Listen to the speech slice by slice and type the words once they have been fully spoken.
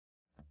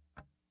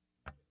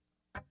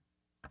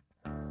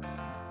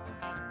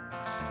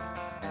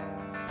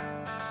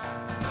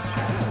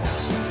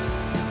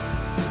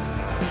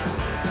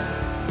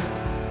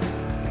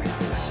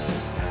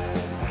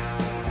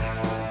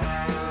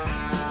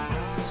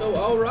So,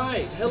 all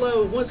right.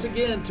 Hello once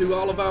again to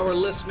all of our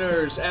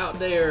listeners out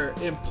there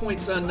in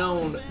points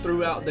unknown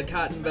throughout the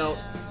Cotton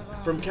Belt.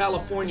 From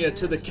California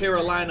to the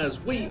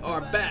Carolinas, we are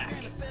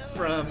back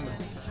from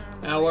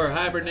our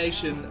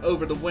hibernation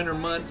over the winter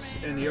months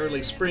and the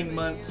early spring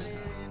months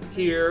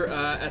here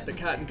at the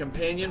Cotton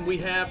Companion. We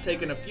have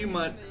taken a few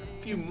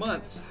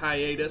months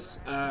hiatus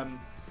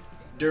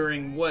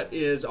during what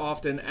is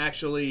often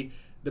actually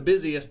the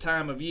busiest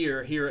time of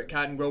year here at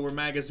Cotton Grower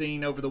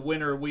Magazine. Over the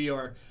winter, we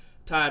are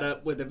tied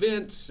up with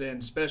events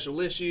and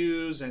special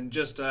issues and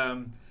just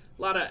a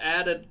lot of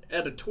added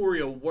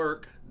editorial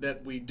work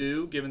that we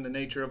do, given the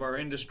nature of our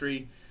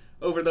industry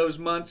over those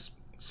months.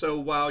 So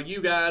while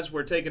you guys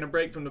were taking a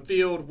break from the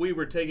field, we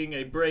were taking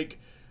a break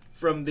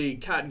from the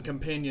Cotton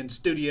Companion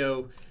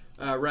studio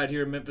right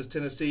here in Memphis,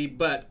 Tennessee.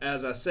 But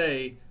as I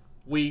say,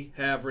 we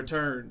have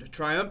returned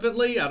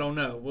triumphantly. I don't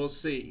know. We'll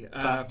see.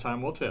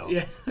 Time will tell.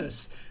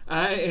 Yes.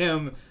 I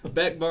am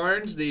Beck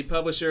Barnes, the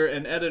publisher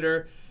and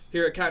editor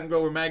here at Cotton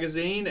Grower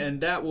Magazine,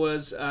 and that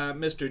was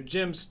Mr.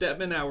 Jim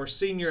Stepman, our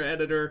senior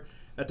editor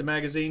at the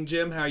magazine.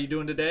 Jim, how are you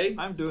doing today?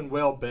 I'm doing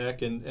well,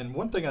 Beck, and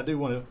one thing I do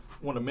want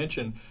to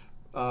mention,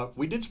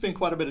 we did spend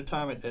quite a bit of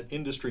time at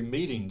industry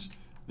meetings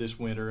this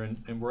winter,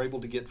 and we're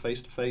able to get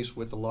face-to-face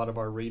with a lot of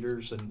our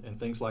readers and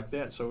things like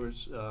that. So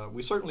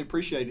we certainly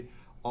appreciate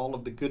all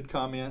of the good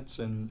comments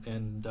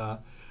and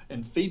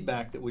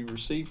feedback that we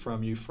receive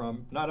from you,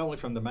 from not only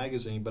from the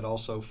magazine, but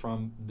also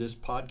from this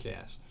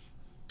podcast.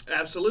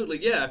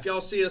 Absolutely, yeah. If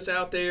y'all see us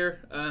out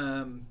there,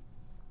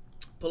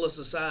 pull us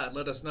aside.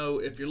 Let us know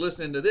if you're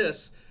listening to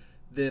this,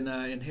 then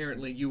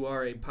inherently you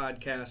are a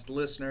podcast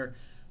listener.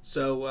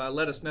 So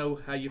let us know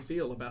how you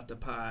feel about the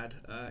pod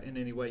in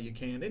any way you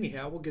can.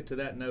 Anyhow, we'll get to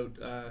that note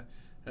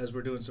as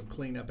we're doing some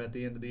cleanup at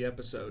the end of the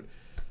episode.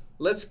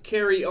 Let's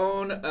carry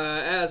on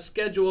as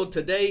scheduled.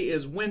 Today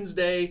is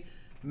Wednesday,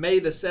 May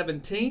the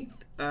 17th.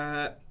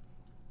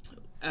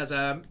 As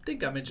I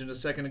think I mentioned a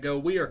second ago,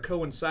 we are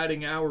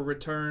coinciding our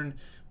return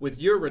with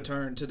your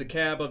return to the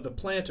cab of the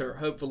planter.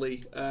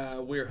 Hopefully,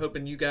 we're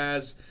hoping you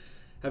guys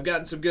have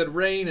gotten some good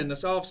rain in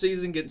this off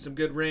season, getting some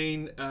good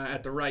rain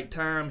at the right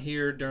time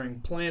here during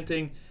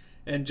planting,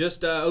 and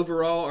just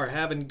overall are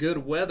having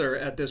good weather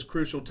at this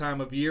crucial time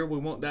of year. We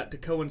want that to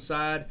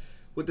coincide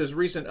with this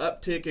recent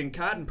uptick in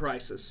cotton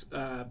prices.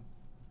 I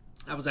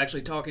was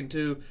actually talking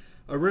to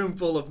a room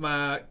full of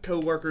my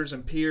co-workers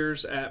and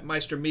peers at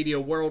Meister Media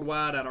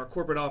Worldwide at our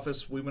corporate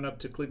office. We went up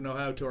to Cleveland,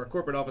 Ohio to our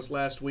corporate office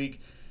last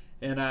week,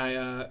 and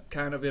I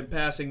kind of in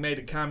passing made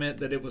a comment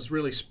that it was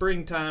really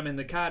springtime in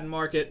the cotton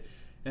market,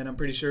 and I'm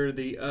pretty sure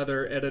the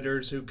other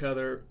editors who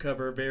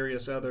cover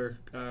various other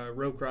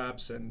row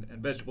crops and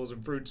vegetables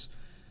and fruits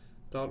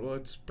thought, well,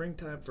 it's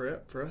springtime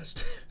for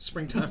us,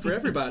 springtime for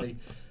everybody.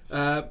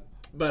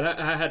 But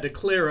I had to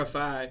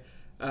clarify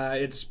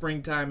it's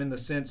springtime in the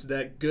sense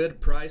that good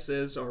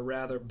prices, or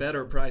rather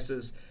better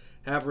prices,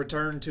 have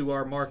returned to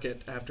our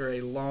market after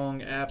a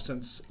long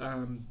absence.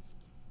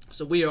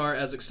 So we are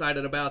as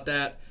excited about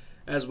that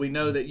as we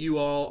know that you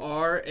all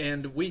are,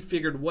 and we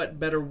figured what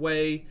better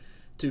way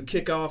to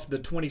kick off the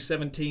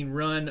 2017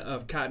 run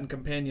of Cotton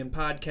Companion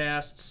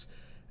podcasts,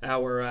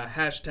 our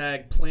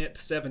hashtag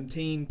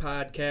Plant17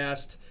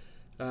 podcast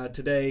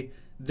today,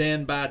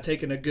 than by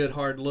taking a good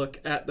hard look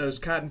at those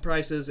cotton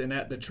prices and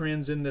at the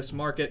trends in this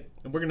market.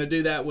 And we're going to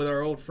do that with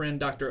our old friend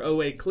Dr.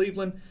 O.A.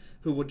 Cleveland,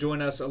 who will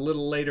join us a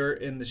little later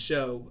in the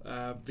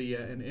show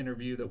via an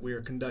interview that we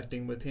are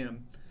conducting with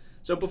him.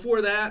 So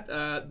before that,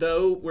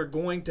 though, we're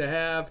going to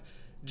have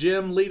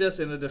Jim lead us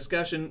in a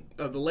discussion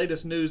of the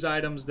latest news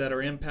items that are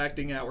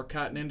impacting our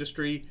cotton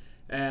industry,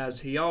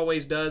 as he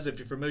always does. If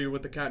you're familiar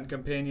with the Cotton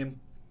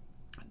Companion,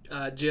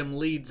 Jim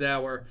leads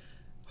our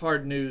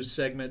hard news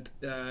segment,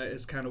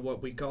 is kind of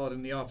what we call it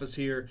in the office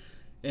here.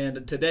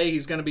 And today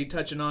he's going to be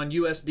touching on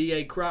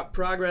USDA Crop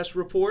Progress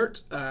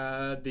Report,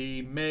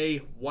 the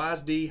May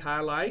WASDE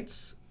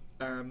highlights,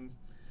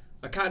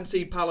 a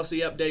cottonseed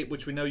policy update,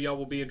 which we know y'all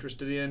will be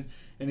interested in,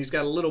 and he's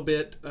got a little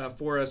bit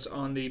for us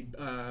on the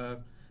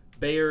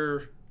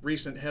Bayer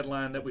recent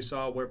headline that we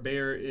saw where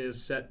Bayer is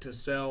set to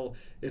sell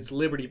its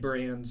Liberty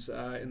brands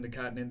in the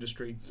cotton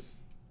industry,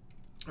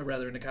 or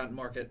rather in the cotton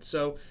market.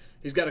 So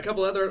he's got a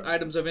couple other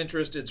items of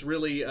interest. It's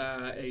really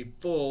a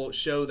full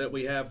show that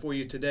we have for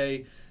you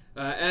today.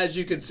 As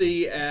you can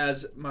see,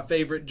 as my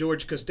favorite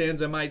George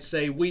Costanza might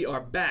say, we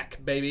are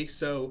back, baby.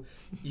 So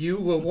you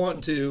will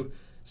want to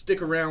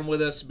stick around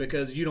with us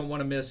because you don't want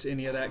to miss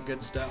any of that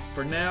good stuff.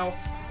 For now,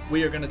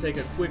 we are going to take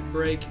a quick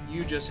break.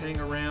 You just hang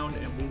around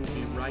and we will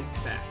be right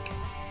back.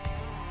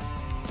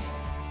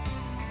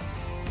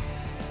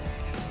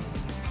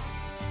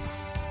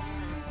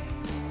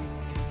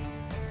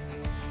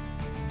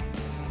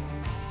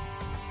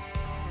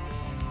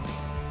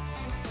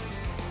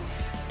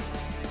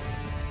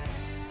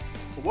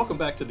 Welcome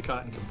back to the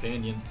Cotton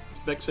Companion. As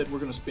Beck said, we're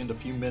going to spend a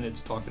few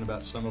minutes talking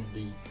about some of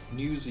the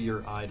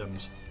newsier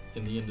items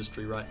in the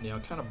industry right now,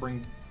 kind of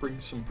bring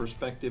some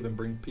perspective and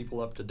bring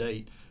people up to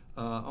date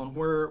on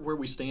where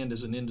we stand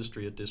as an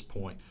industry at this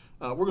point.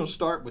 We're going to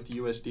start with the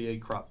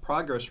USDA Crop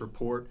Progress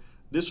Report.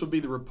 this would be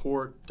the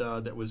report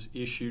that was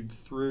issued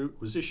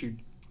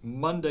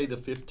Monday the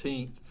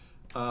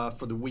 15th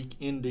for the week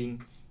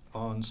ending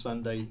on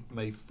Sunday,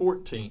 May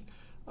 14th.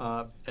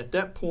 At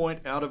that point,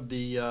 out of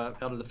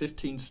the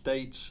 15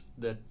 states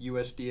that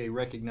USDA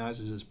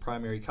recognizes as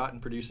primary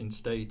cotton-producing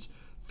states,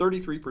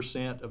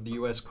 33% of the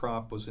U.S.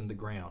 crop was in the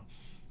ground.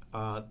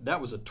 That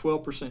was a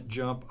 12%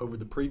 jump over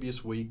the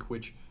previous week,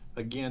 which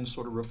again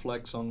sort of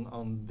reflects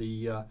on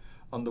the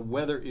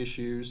weather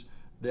issues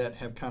that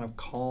have kind of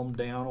calmed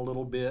down a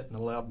little bit and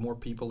allowed more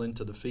people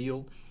into the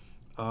field.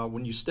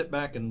 When you step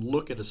back and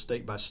look at a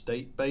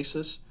state-by-state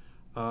basis,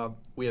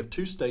 we have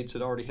 2 states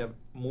that already have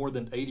more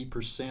than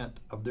 80%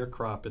 of their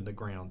crop in the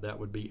ground. That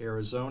would be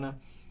Arizona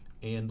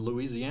and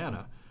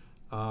Louisiana,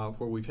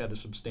 where we've had a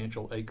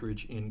substantial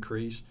acreage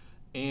increase.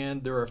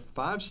 And there are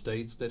 5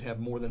 states that have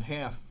more than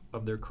half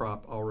of their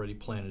crop already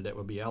planted. That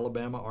would be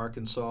Alabama,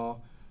 Arkansas,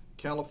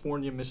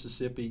 California,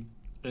 Mississippi,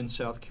 and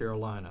South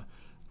Carolina.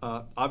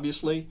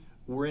 Obviously,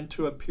 we're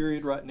into a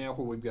period right now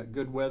where we've got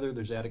good weather.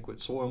 There's adequate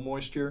soil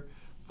moisture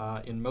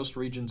in most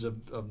regions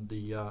of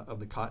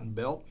the cotton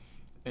belt.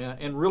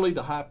 And really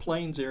the high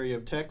plains area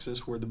of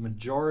Texas, where the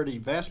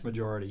vast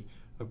majority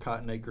of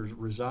cotton acres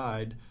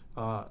reside,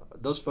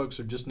 those folks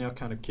are just now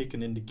kind of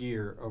kicking into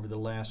gear over the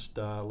last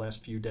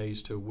few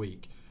days to a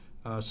week.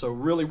 So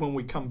really, when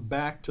we come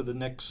back to the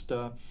next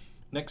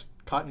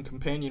Cotton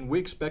Companion, we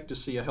expect to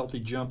see a healthy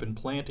jump in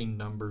planting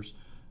numbers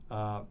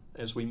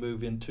as we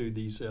move into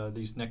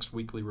these next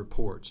weekly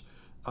reports.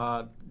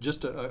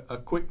 Just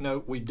a quick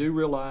note: we do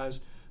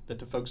realize that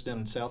the folks down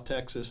in South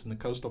Texas and the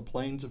coastal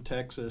plains of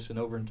Texas and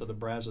over into the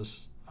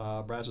Brazos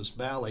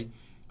Valley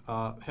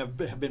have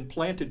been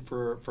planted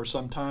for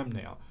some time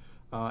now.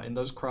 And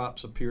those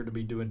crops appear to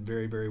be doing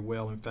very, very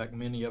well. In fact,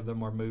 many of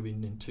them are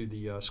moving into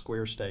the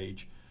square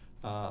stage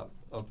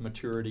of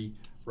maturity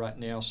right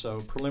now.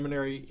 So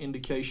preliminary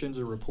indications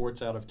or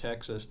reports out of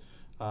Texas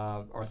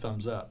are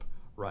thumbs up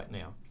right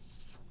now.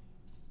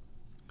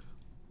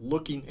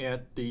 Looking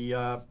at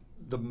the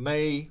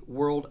May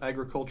World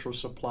Agricultural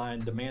Supply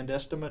and Demand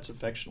Estimates,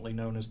 affectionately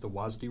known as the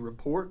WASDE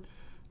report,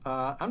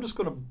 I'm just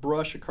going to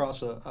brush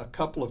across a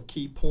couple of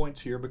key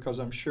points here, because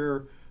I'm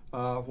sure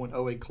when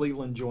O.A.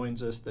 Cleveland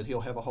joins us that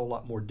he'll have a whole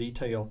lot more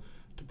detail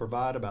to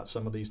provide about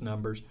some of these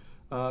numbers.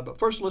 But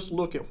first, let's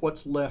look at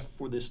what's left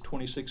for this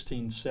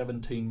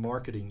 2016-17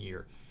 marketing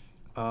year.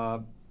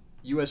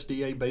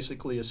 USDA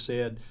basically has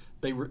said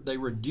they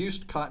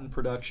reduced cotton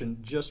production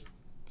just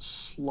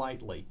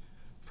slightly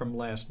from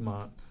last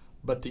month,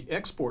 but the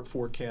export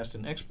forecast,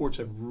 and exports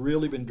have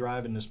really been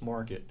driving this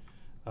market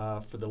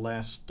for the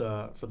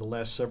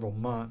last several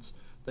months.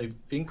 They've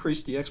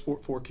increased the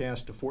export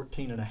forecast to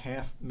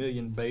 14.5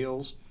 million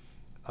bales.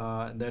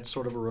 And that's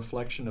sort of a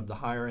reflection of the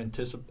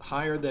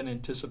higher than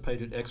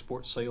anticipated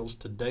export sales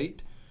to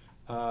date.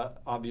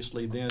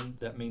 Obviously, then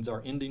that means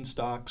our ending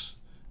stocks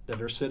that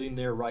are sitting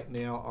there right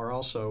now are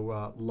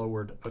also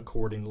lowered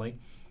accordingly.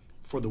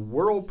 For the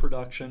world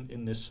production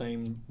in this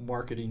same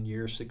marketing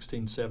year,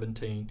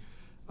 16-17,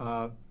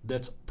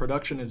 that's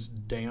production is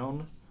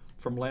down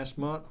from last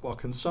month, while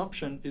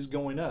consumption is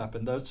going up.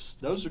 And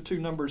those are 2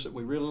 numbers that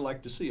we really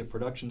like to see. If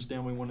production's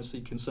down, we want to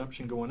see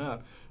consumption going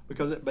up,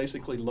 because it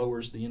basically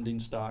lowers the ending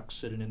stocks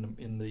sitting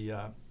in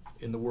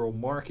the world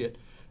market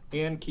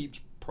and keeps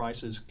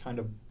prices kind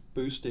of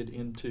boosted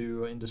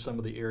into some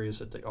of the areas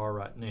that they are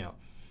right now.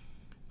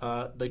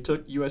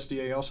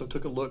 USDA also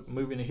took a look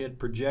moving ahead,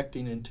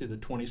 projecting into the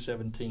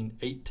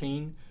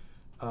 2017-18.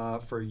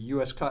 For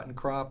U.S. cotton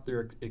crop,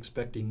 they're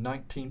expecting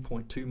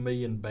 19.2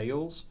 million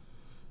bales.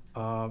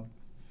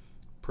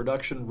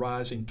 Production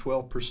rising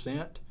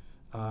 12%,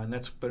 and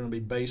that's going to be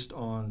based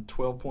on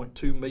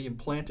 12.2 million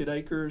planted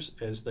acres,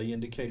 as they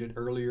indicated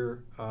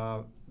earlier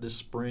this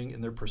spring in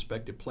their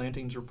prospective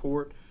plantings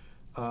report,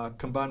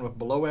 combined with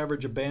below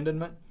average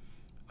abandonment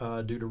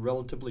due to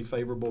relatively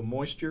favorable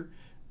moisture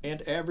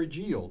and average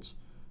yields.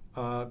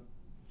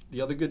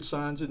 The other good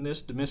signs in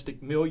this: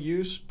 domestic mill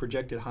use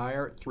projected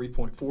higher at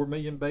 3.4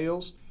 million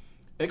bales.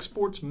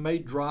 Exports may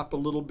drop a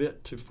little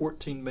bit to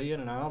 14 million,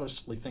 and I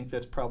honestly think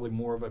that's probably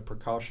more of a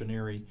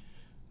precautionary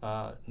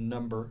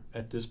number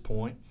at this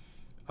point.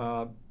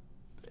 But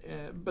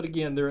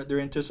again, they're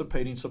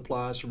anticipating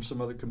supplies from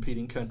some other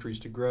competing countries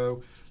to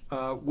grow,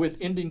 with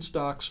ending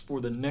stocks for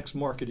the next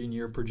marketing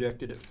year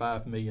projected at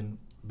 5 million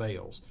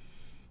bales.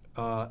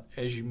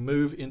 As you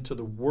move into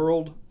the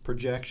world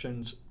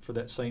projections for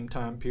that same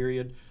time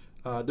period,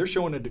 they're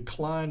showing a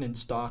decline in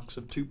stocks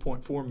of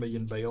 2.4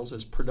 million bales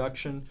as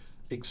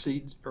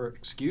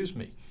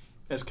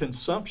as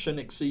consumption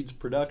exceeds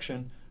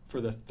production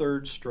for the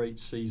 3rd straight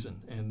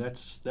season. And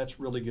that's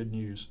really good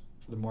news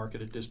for the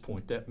market at this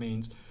point. That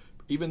means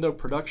even though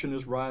production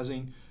is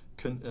rising,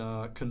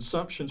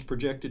 consumption's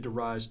projected to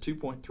rise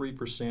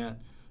 2.3%,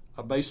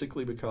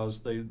 basically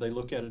because they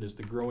look at it as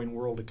the growing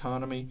world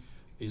economy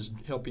is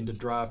helping to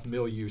drive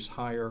mill use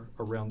higher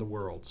around the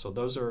world. So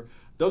those are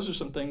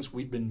some things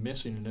we've been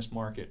missing in this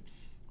market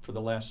for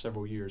the last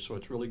several years. So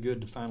it's really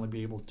good to finally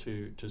be able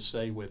to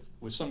say with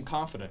some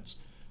confidence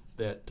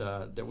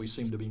that we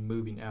seem to be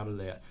moving out of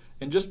that.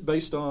 And just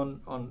based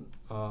on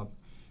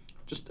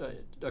just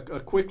a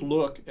quick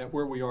look at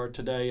where we are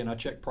today, and I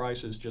checked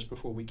prices just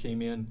before we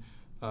came in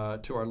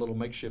to our little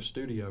makeshift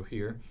studio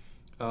here.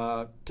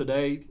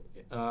 Today,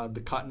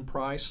 the cotton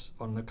price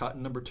on the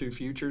cotton number 2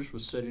 futures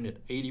was sitting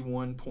at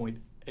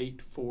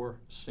 81.84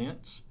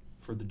 cents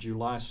for the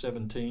July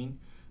 17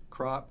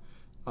 crop,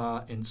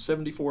 and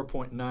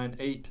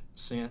 74.98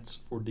 cents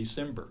for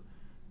December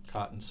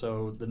cotton.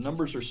 So the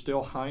numbers are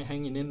still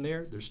hanging in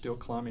there. They're still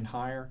climbing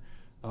higher,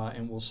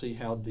 and we'll see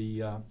how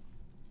the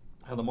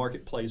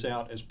market plays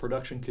out as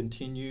production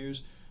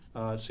continues.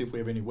 See if we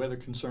have any weather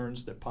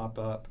concerns that pop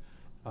up,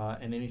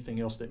 and anything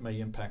else that may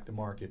impact the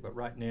market. But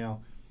right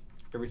now,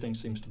 everything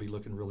seems to be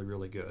looking really,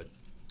 really good.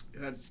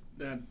 What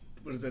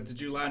is that? The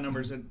July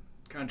numbers at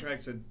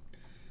contracts at,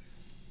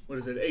 what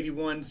is it,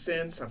 81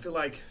 cents? I feel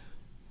like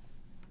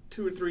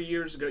 2 or 3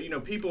 years ago,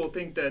 people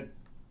think that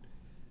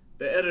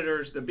the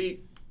editors, the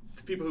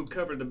people who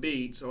cover the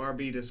beat, so our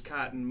beat is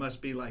cotton,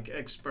 must be like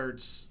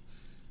experts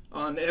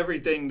on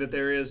everything that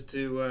there is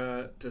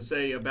to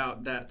say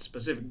about that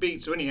specific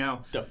beat. So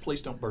anyhow,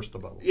 please don't burst the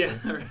bubble. Yeah,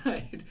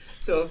 right.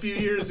 So a few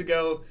years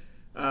ago,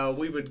 I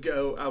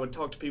would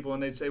talk to people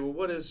and they'd say, well,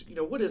 what is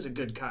a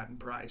good cotton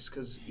price?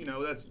 Because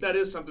that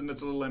is something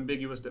that's a little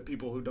ambiguous that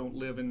people who don't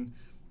live in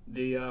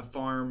the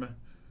farm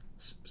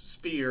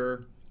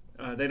sphere,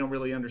 they don't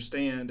really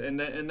understand, and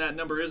that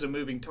number is a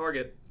moving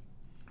target.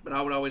 But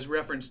I would always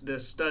reference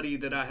this study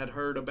that I had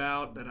heard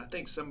about that I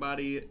think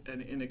somebody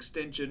in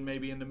Extension,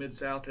 maybe in the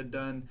Mid-South, had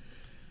done,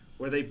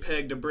 where they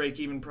pegged a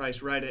break-even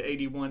price right at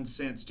 81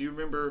 cents. Do you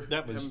remember?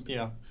 That's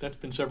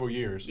been several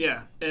years.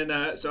 Yeah,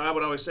 and so I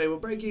would always say, well,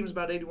 break-even's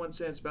about 81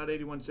 cents,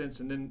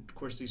 and then, of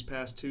course, these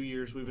past 2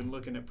 years, we've been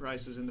looking at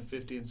prices in the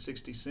 50 and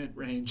 60 cent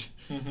range.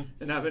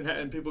 Mm-hmm.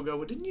 And people go,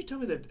 well, didn't you tell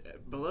me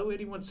that below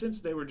 81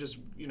 cents they were just,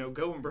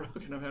 going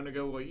broke? And I'm having to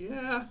go, well,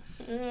 yeah,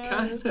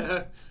 kind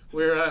of.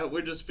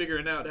 We're just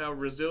figuring out how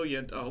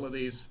resilient all of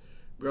these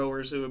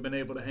growers who have been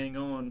able to hang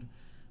on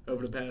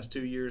over the past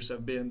 2 years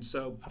have been.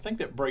 So I think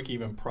that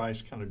break-even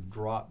price kind of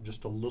dropped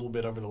just a little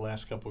bit over the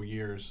last couple of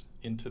years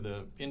into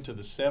the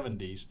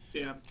 70s.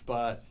 Yeah.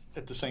 But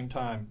at the same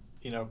time,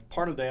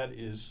 part of that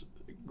is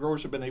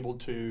growers have been able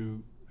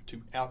to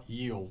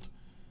out-yield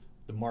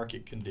the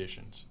market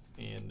conditions,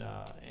 and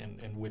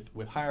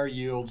with higher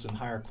yields and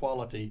higher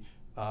quality,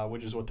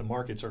 which is what the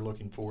markets are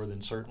looking for,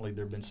 then certainly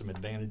there have been some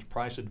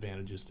price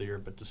advantages there.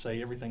 But to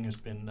say everything has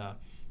been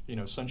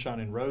sunshine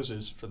and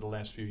roses for the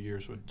last few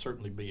years would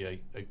certainly be a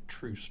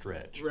true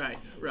stretch.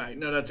 Right.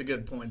 No, that's a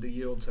good point. The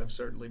yields have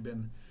certainly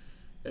been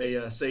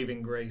a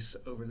saving grace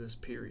over this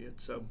period.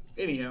 So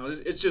anyhow,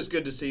 it's just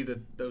good to see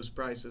that those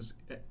prices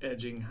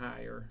edging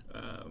higher.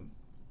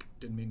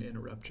 Didn't mean to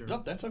interrupt you.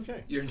 No, that's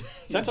okay.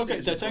 That's okay.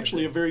 That's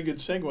actually a very good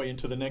segue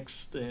into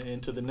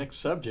the next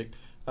subject.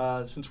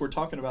 Since we're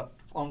talking about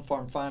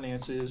on-farm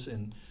finances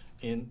and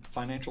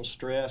financial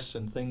stress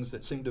and things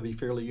that seem to be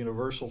fairly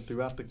universal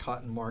throughout the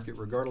cotton market,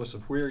 regardless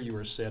of where you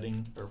are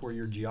setting or where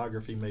your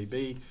geography may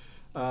be.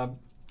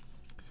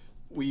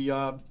 We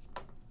had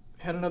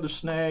another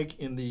snag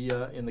in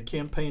the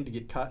campaign to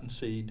get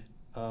cottonseed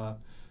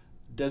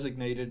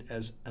designated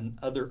as an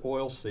other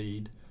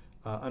oilseed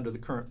under the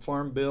current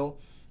Farm Bill.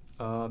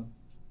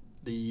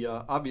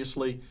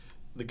 Obviously,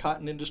 the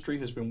cotton industry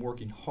has been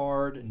working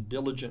hard and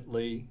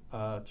diligently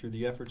through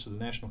the efforts of the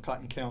National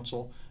Cotton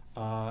Council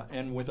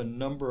and with a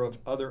number of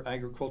other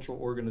agricultural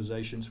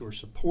organizations who are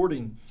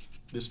supporting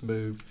this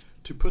move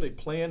to put a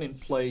plan in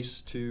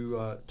place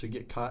to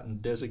get cotton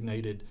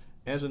designated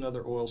as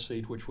another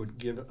oilseed, which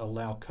would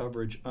allow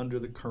coverage under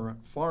the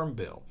current Farm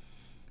Bill.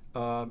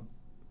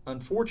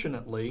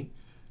 Unfortunately,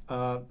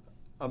 a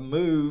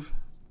move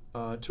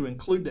to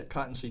include that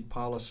cottonseed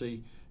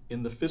policy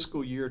in the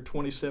fiscal year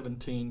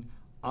 2017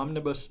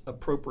 Omnibus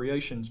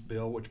Appropriations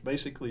Bill, which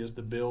basically is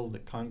the bill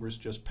that Congress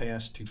just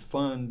passed to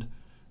fund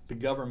the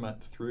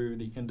government through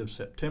the end of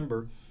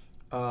September,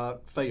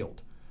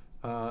 failed.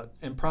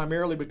 And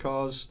primarily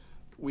because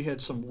we had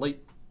some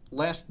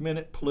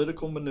last-minute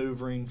political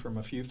maneuvering from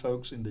a few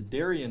folks in the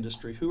dairy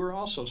industry who are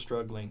also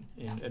struggling.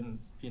 And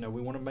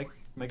we want to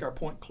make our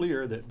point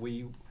clear that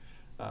we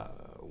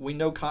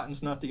know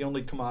cotton's not the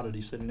only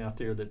commodity sitting out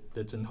there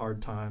that's in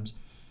hard times.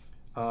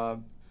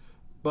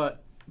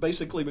 But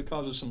basically,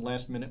 because of some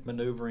last-minute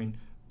maneuvering,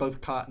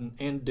 both cotton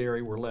and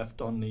dairy were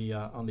left on the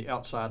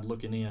outside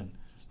looking in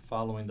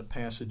following the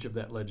passage of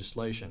that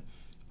legislation.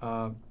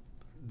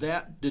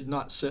 That did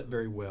not sit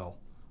very well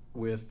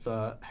with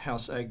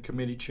House Ag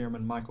Committee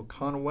Chairman Michael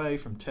Conaway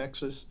from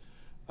Texas.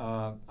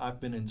 I've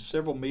been in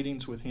several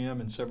meetings with him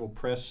and several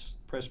press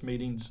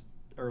meetings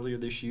earlier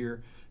this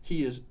year.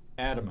 He is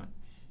adamant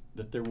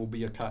that there will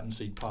be a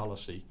cottonseed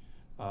policy,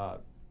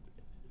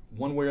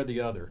 one way or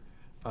the other,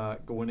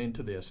 going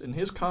into this. And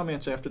his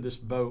comments after this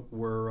vote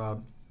were,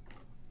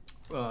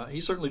 he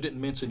certainly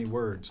didn't mince any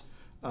words.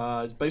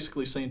 It's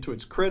basically saying, to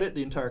its credit,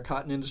 the entire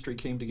cotton industry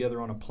came together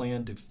on a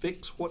plan to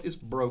fix what is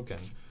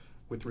broken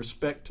with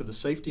respect to the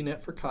safety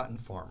net for cotton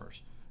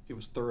farmers. It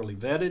was thoroughly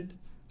vetted,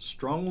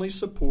 strongly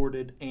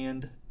supported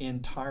and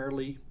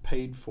entirely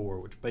paid for,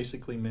 which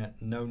basically meant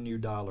no new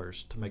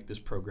dollars to make this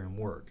program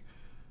work.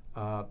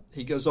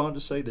 He goes on to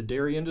say the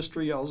dairy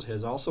industry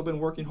has also been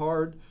working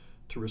hard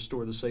to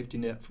restore the safety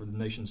net for the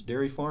nation's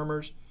dairy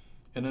farmers.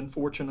 And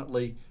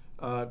unfortunately,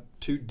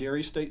 2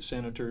 dairy state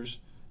senators,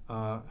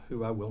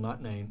 who I will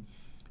not name,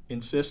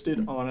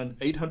 insisted on an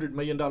 $800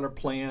 million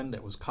plan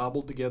that was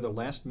cobbled together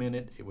last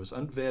minute. It was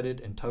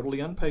unvetted and totally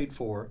unpaid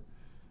for.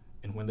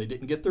 And when they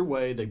didn't get their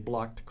way, they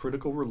blocked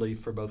critical relief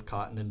for both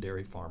cotton and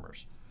dairy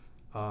farmers.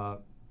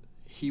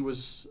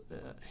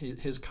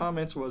 His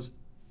comments was,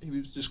 he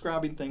was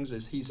describing things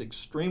as he's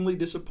extremely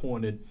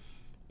disappointed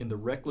in the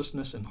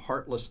recklessness and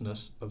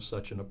heartlessness of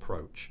such an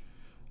approach.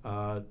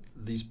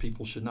 These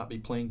people should not be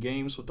playing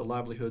games with the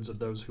livelihoods of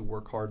those who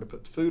work hard to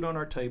put food on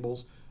our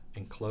tables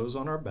and clothes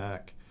on our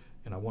back.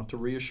 And I want to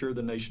reassure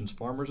the nation's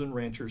farmers and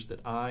ranchers that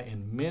I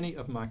and many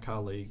of my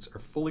colleagues are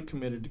fully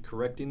committed to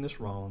correcting this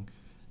wrong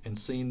and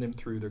seeing them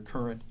through their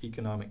current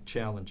economic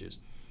challenges.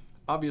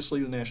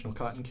 Obviously, the National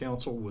Cotton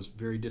Council was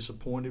very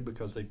disappointed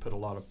because they put a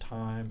lot of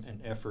time and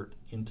effort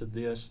into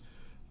this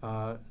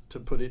to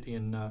put it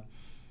in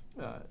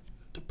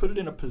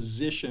a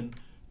position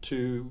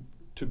to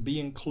be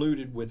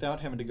included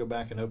without having to go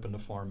back and open the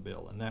Farm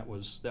Bill, and that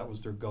was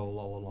their goal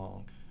all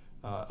along.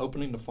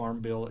 Opening the Farm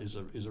Bill is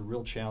a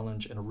real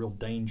challenge and a real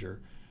danger,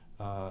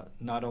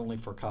 not only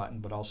for cotton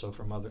but also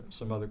from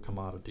some other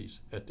commodities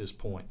at this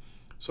point.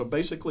 So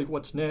basically,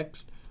 what's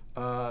next?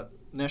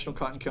 National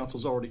Cotton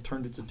Council's already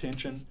turned its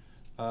attention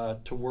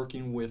to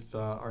working with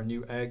our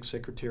new Ag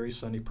Secretary,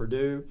 Sonny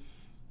Perdue,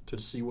 to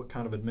see what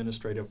kind of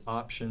administrative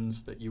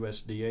options that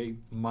USDA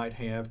might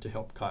have to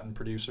help cotton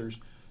producers.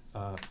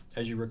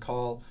 As you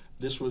recall,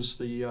 this was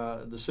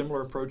the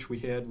similar approach we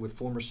had with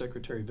former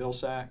Secretary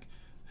Vilsack,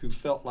 who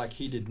felt like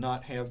he did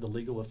not have the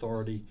legal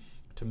authority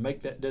to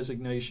make that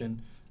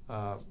designation.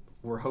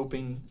 We're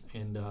hoping,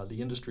 and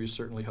the industry is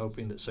certainly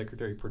hoping, that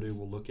Secretary Perdue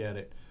will look at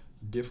it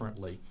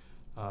differently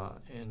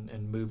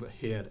and move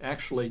ahead.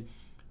 Actually,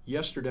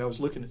 yesterday I was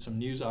looking at some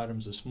news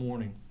items this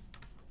morning.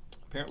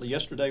 Apparently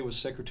yesterday was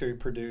Secretary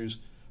Perdue's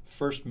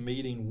first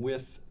meeting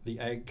with the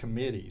ag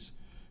committees,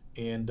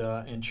 and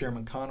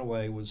Chairman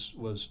Conaway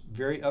was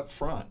very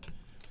upfront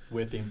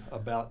with him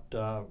about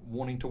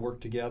wanting to work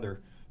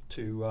together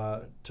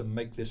to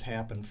make this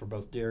happen for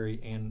both dairy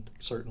and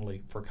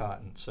certainly for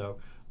cotton. So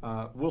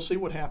we'll see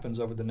what happens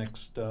over the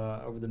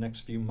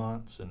next few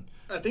months. And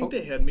I think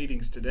they had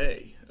meetings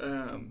today.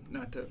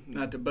 Not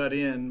to butt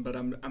in, but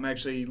I'm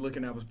actually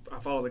looking. I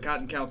follow the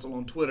Cotton Council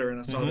on Twitter, and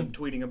I saw them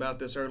tweeting about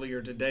this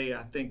earlier today.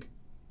 I think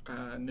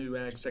new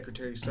Ag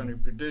Secretary Sonny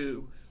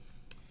Perdue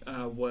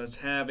was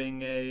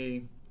having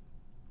an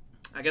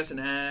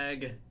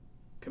ag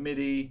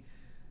committee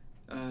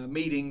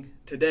meeting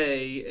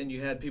today, and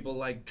you had people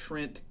like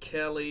Trent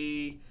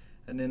Kelly,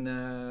 and then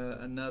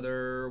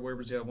another, where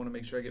was he? I want to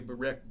make sure I get, but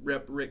Rep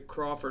Rick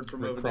Crawford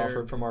from Rick over Crawford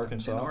there from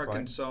Arkansas, in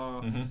Arkansas,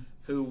 right.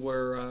 Who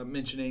were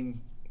mentioning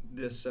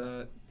this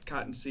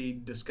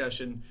cottonseed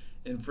discussion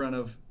in front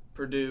of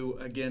Perdue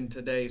again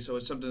today. So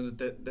it's something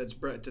that's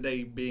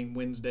today being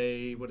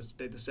Wednesday. What is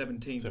the date? The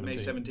 17th, May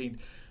 17th.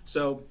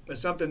 So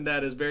it's something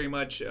that is very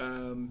much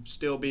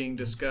still being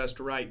discussed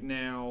right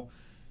now.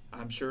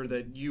 I'm sure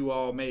that you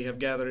all may have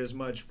gathered as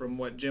much from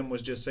what Jim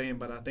was just saying,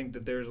 but I think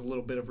that there's a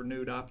little bit of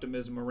renewed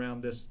optimism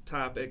around this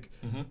topic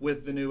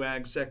with the new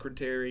Ag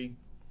Secretary.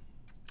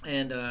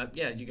 And,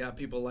 you got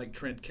people like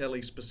Trent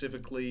Kelly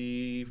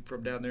specifically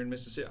from down there in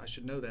Mississippi. I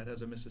should know that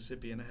as a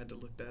Mississippian. I had to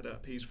look that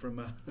up. He's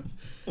from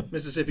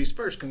Mississippi's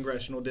 1st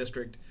Congressional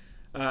District,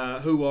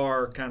 who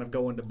are kind of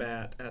going to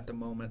bat at the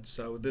moment.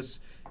 So this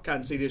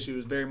cottonseed issue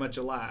is very much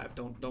alive.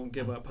 Don't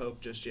give up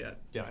hope just yet.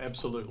 Yeah,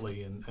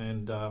 absolutely.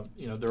 And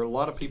there are a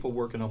lot of people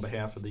working on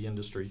behalf of the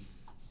industry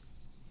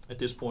at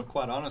this point.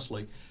 Quite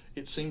honestly,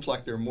 it seems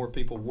like there are more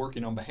people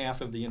working on behalf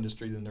of the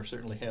industry than there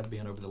certainly have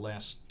been over the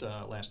last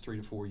 3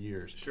 to 4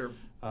 years. Sure.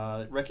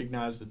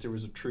 Recognized that there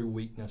was a true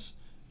weakness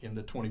in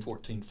the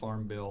 2014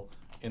 Farm Bill,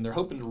 and they're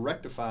hoping to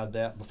rectify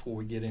that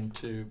before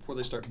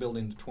they start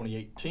building the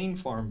 2018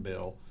 Farm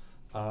Bill,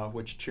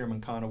 which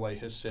Chairman Conaway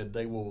has said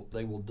they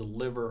will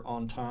deliver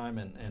on time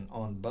and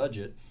on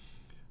budget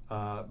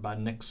by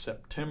next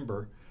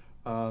September.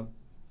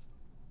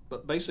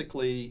 But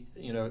basically,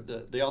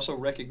 they also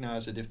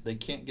recognize that if they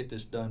can't get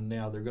this done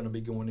now, they're going to be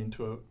going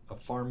into a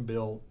Farm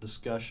Bill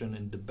discussion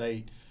and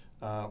debate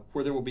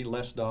where there will be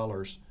less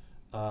dollars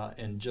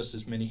and just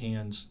as many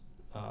hands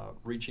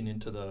reaching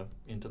into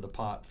the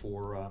pot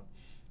for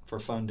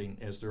funding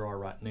as there are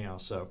right now.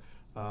 So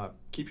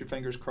keep your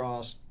fingers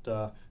crossed.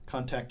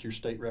 Contact your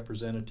state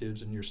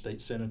representatives and your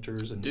state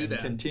senators, and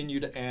continue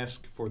to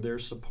ask for their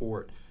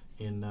support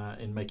in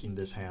making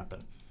this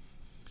happen.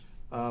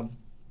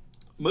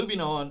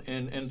 Moving on,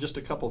 and just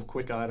a couple of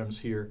quick items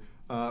here.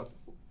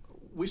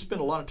 We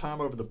spent a lot of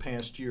time over the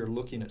past year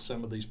looking at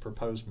some of these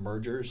proposed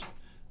mergers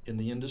in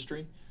the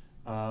industry.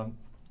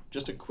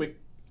 Just a quick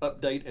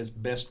update as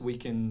best we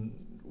can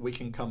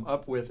come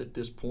up with at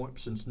this point,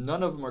 since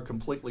none of them are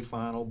completely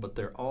final, but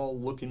they're all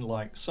looking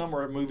like some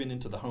are moving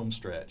into the home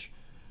stretch.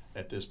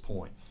 at this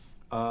point.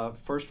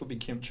 First will be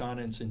ChemChina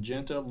and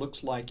Syngenta.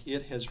 Looks like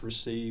it has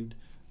received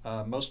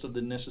most of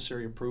the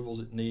necessary approvals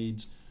it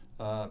needs,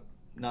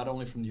 not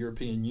only from the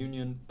European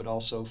Union, but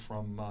also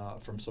from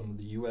some of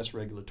the U.S.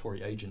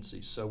 regulatory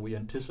agencies. So we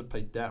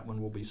anticipate that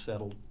one will be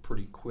settled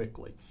pretty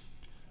quickly.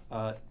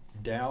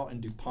 Dow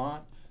and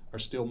DuPont are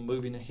still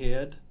moving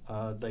ahead.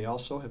 They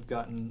also have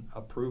gotten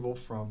approval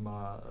from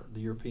the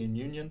European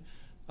Union.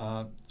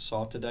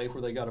 Saw today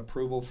where they got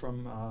approval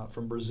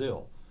from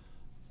Brazil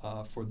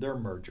for their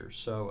merger.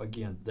 So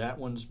again, that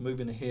one's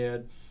moving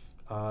ahead.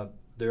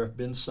 There have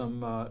been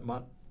some,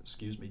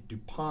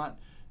 DuPont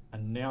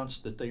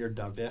announced that they are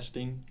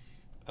divesting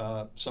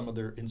some of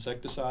their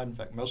insecticide, in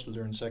fact, most of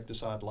their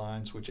insecticide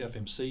lines, which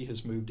FMC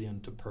has moved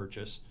in to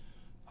purchase.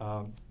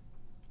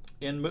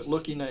 And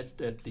looking at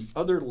the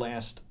other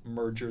last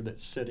merger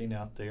that's sitting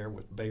out there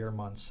with Bayer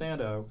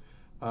Monsanto,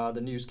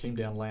 the news came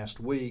down last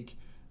week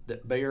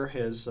that Bayer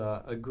has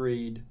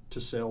agreed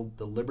to sell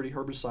the Liberty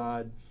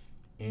herbicide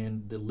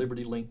and the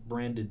Liberty Link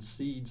branded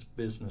seeds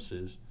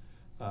businesses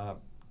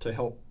to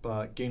help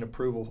gain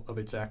approval of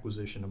its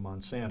acquisition of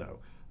Monsanto.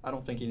 I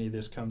don't think any of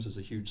this comes as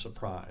a huge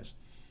surprise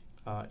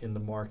in the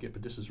market,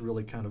 but this is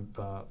really kind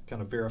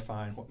of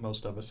verifying what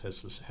most of us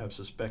have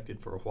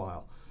suspected for a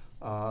while.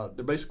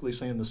 They're basically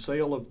saying the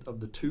sale of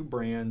the two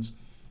brands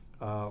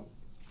will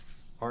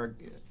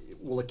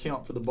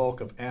account for the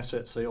bulk of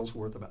asset sales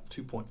worth about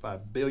 $2.5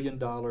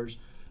 billion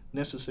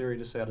necessary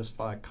to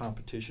satisfy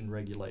competition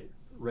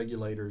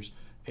regulators,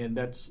 and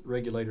that's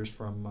regulators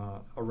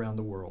from around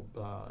the world.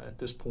 At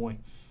this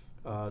point,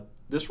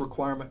 this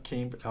requirement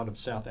came out of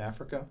South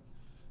Africa,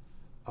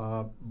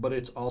 but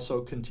it's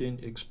also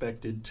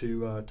expected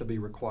to be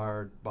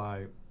required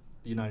by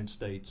the United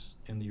States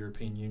and the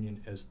European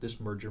Union as this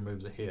merger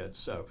moves ahead.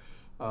 So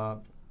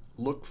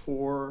look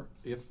for,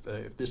 if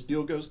this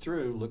deal goes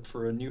through, look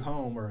for a new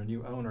home or a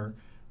new owner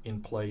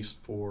in place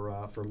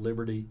for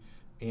Liberty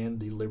and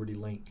the Liberty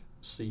Link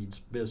seeds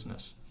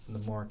business in the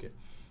market.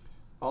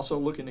 Also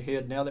looking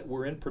ahead, now that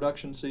we're in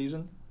production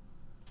season,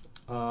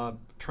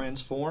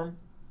 Transform,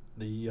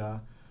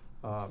 the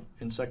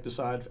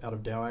insecticide out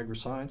of Dow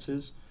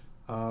AgroSciences,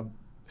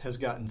 has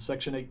gotten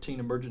Section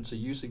 18 emergency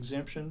use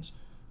exemptions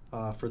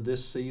for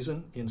this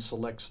season in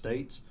select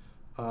states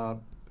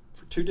for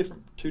two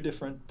different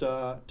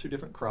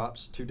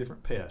crops, two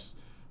different pests.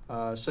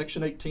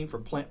 Section 18 for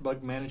plant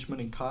bug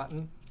management in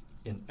cotton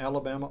in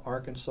Alabama,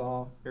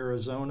 Arkansas,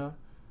 Arizona,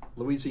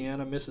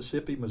 Louisiana,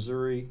 Mississippi,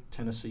 Missouri,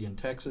 Tennessee, and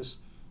Texas.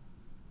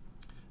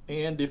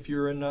 And if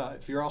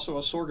you're also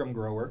a sorghum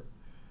grower,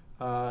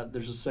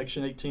 there's a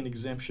Section 18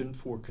 exemption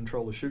for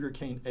control of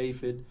sugarcane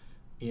aphid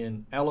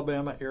in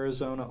Alabama,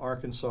 Arizona,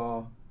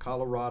 Arkansas,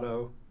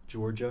 Colorado,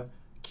 Georgia,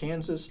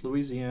 Kansas,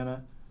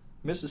 Louisiana,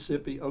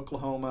 Mississippi,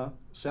 Oklahoma,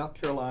 South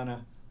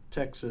Carolina,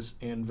 Texas,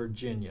 and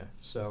Virginia.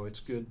 So it's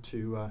good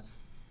to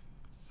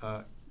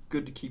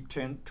keep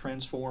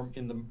Transform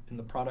in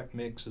the product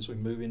mix as we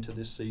move into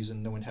this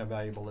season, knowing how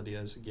valuable it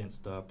is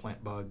against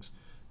plant bugs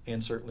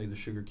and certainly the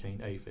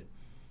sugarcane aphid.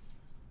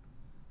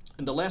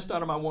 And the last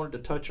item I wanted to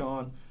touch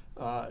on,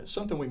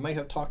 something we may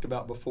have talked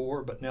about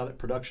before, but now that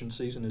production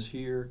season is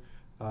here,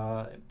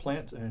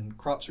 plants and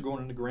crops are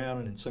going in the ground,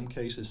 and in some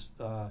cases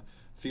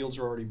fields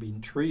are already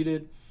being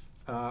treated.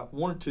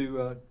 Wanted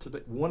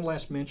to one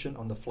last mention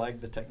on the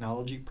Flag the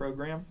Technology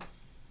program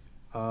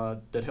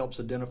that helps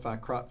identify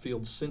crop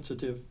fields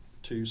sensitive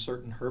to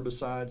certain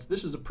herbicides.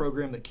 This is a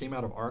program that came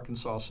out of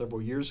Arkansas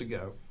several years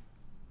ago,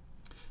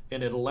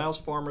 and it allows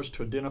farmers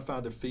to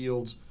identify the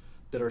fields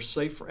that are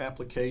safe for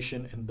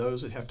application and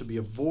those that have to be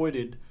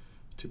avoided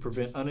to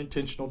prevent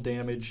unintentional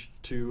damage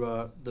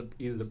to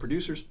either the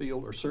producer's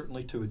field or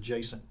certainly to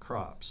adjacent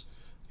crops.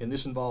 And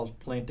this involves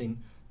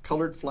planting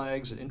colored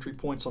flags at entry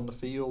points on the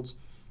fields.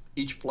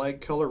 Each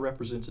flag color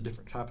represents a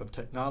different type of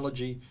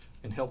technology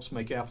and helps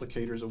make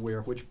applicators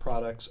aware which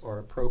products are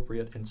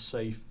appropriate and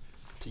safe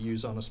to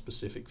use on a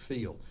specific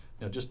field.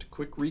 Now, just a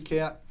quick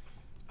recap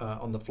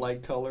on the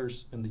flag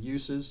colors and the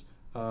uses,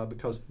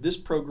 because this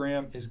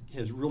program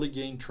has really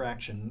gained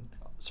traction,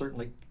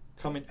 certainly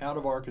coming out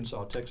of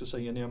Arkansas. Texas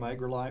A&M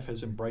AgriLife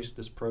has embraced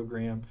this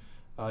program.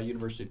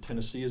 University of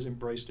Tennessee has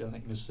embraced it. I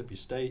think Mississippi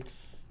State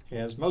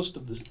has. Most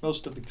of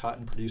the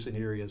cotton producing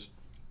areas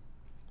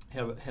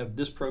have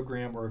this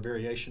program or a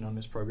variation on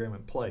this program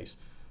in place.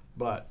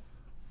 But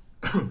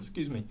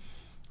excuse me,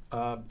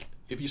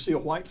 if you see a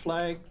white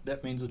flag,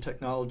 that means the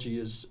technology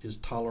is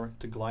tolerant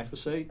to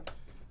glyphosate.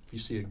 If you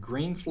see a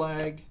green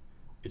flag,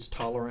 it's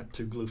tolerant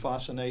to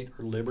glufosinate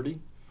or Liberty.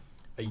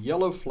 A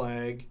yellow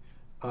flag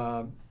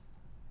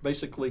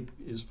basically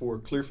is for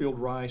Clearfield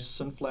rice,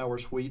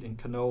 sunflowers, wheat, and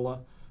canola,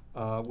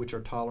 which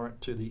are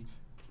tolerant to the,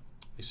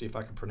 let me see if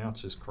I can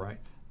pronounce this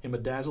correct,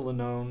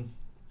 imidazolinone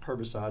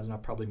herbicides, and I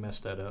probably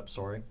messed that up,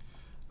 sorry.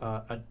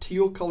 A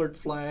teal-colored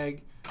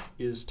flag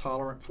is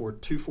tolerant for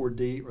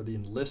 2,4-D or the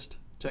Enlist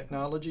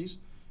technologies.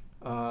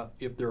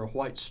 If there are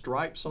white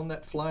stripes on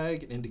that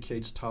flag, it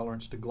indicates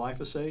tolerance to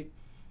glyphosate.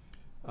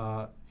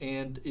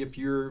 And if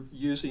you're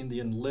using the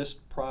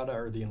Enlist product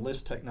or the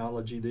Enlist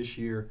technology this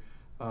year,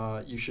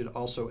 you should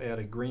also add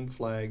a green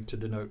flag to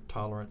denote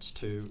tolerance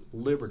to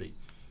liberty.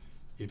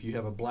 If you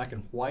have a black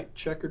and white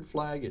checkered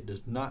flag, it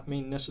does not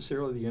mean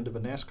necessarily the end of a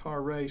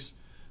NASCAR race.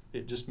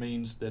 It just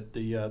means that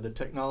the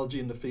technology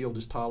in the field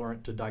is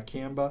tolerant to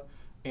dicamba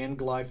and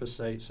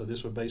glyphosate, so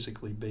this would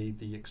basically be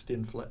the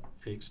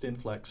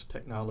XtendFlex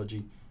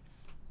technology.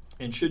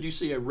 And should you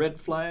see a red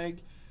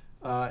flag,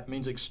 it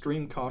means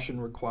extreme caution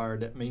required.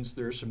 That means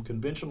there are some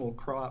conventional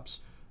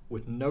crops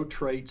with no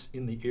traits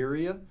in the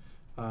area.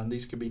 And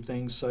these could be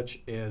things such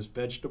as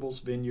vegetables,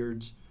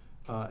 vineyards,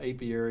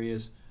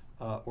 apiaries,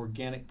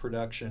 organic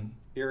production,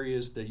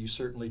 areas that you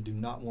certainly do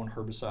not want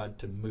herbicide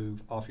to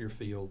move off your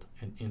field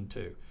and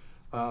into.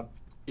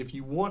 If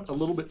you want a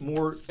little bit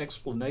more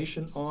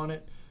explanation on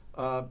it,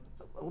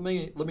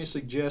 let me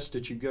suggest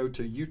that you go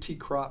to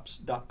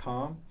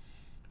utcrops.com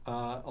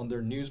on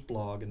their news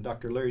blog, and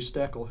Dr. Larry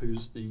Steckel,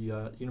 who's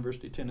the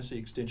University of Tennessee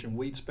Extension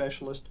weed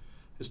specialist,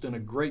 has done a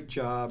great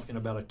job in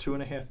about a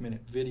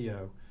 2.5-minute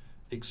video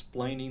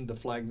explaining the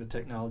Flag the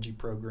Technology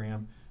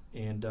program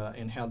and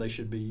how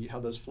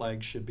those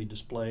flags should be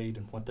displayed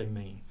and what they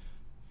mean.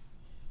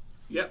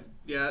 Yep,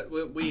 yeah,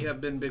 we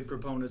have been big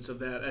proponents of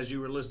that. As you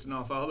were listing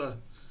off all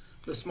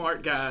the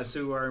smart guys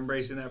who are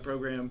embracing that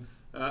program,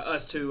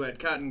 us too at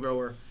Cotton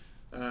Grower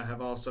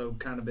have also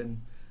kind of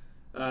been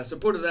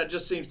supportive of that.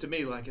 Just seems to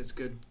me like it's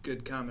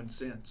good common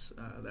sense,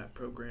 that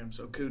program.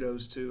 So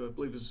kudos to, I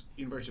believe it's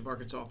University of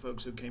Arkansas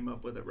folks who came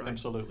up with it, right?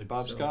 Absolutely.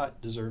 Bob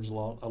Scott deserves a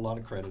lot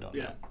of credit on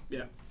that.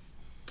 Yeah.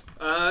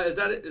 Is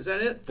that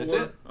it? That's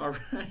it. All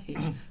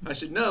right. I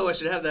should know. I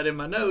should have that in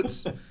my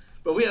notes.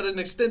 But we had an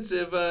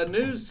extensive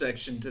news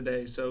section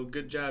today, so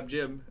good job,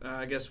 Jim.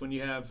 I guess when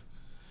you have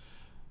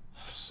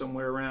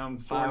somewhere around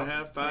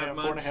 4.5, 5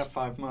 months. 4.5,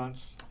 5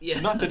 months.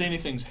 Yeah. Not that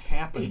anything's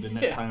happened in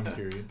that time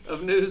period.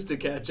 Of news to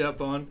catch up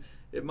on.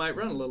 It might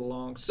run a little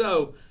long.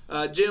 So,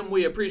 Jim,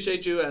 we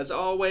appreciate you as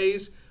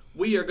always.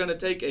 We are going to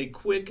take a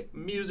quick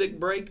music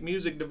break,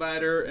 music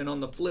divider, and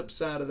on the flip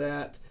side of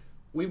that,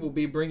 we will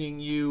be bringing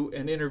you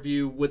an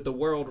interview with the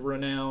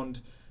world-renowned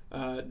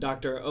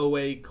Dr.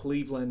 O.A.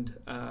 Cleveland,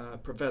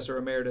 Professor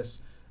Emeritus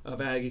of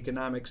Ag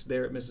Economics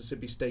there at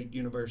Mississippi State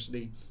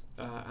University.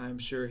 I'm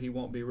sure he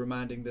won't be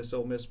reminding this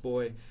Ole Miss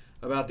boy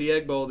about the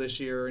Egg Bowl this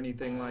year or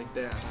anything like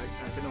that.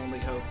 I can only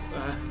hope.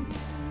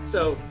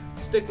 So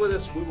stick with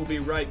us. We will be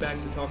right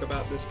back to talk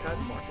about this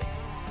cotton market.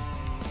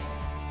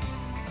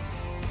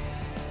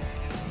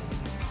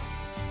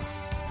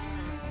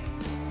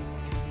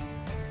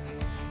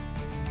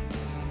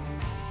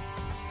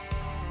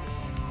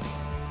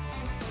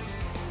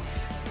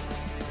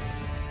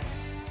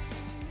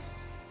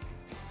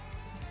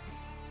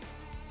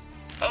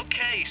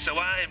 Okay, so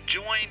I am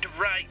joined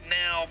right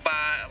now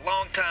by a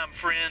longtime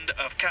friend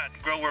of Cotton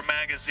Grower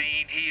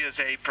Magazine. He is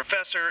a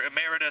professor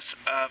emeritus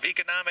of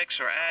economics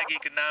or ag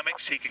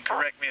economics. He can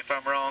correct me if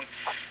I'm wrong.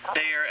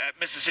 There at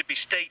Mississippi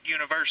State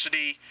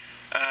University,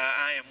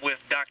 I am with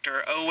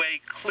Dr.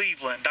 O.A.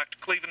 Cleveland. Dr.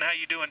 Cleveland, how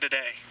you doing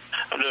today?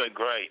 I'm doing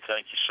great.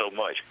 Thank you so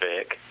much,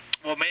 Beck.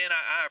 Well, man,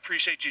 I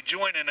appreciate you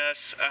joining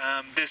us.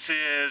 This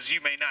is,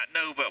 you may not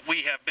know, but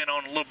we have been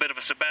on a little bit of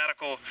a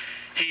sabbatical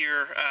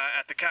here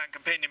at the Cotton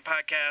Companion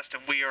podcast,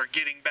 and we are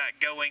getting back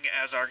going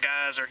as our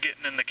guys are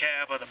getting in the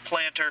cab of the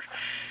planter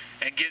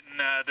and getting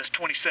this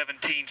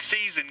 2017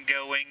 season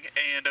going.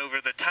 And over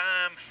the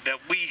time that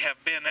we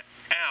have been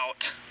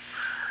out,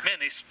 man,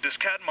 this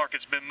cotton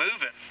market's been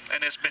moving,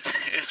 and it's been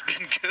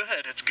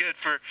good. It's good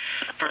for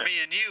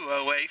me and you,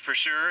 OA, for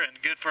sure, and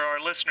good for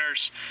our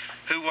listeners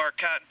who are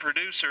cotton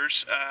producers.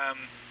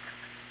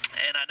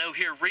 And I know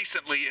here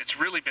recently it's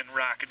really been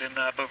rocketing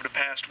up over the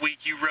past week.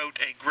 You wrote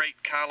a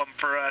great column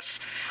for us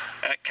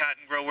at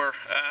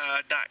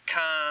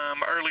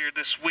cottongrower.com earlier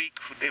this week.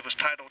 It was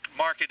titled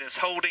 "Market is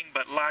Holding,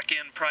 but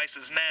Lock-in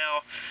Prices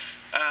Now."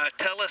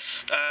 Tell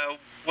us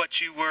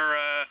what you were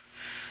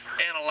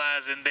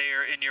analyzing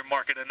there in your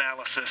market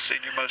analysis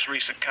in your most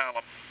recent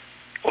column.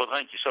 Well,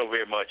 thank you so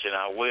very much, and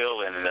I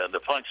will. And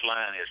the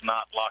punchline is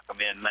not lock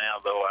them in now,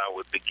 though I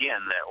would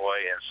begin that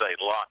way and say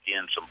lock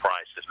in some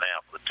prices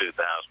now for the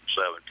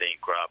 2017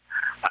 crop.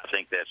 I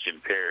think that's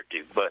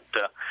imperative. But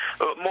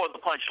more the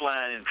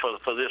punchline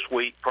for this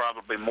week,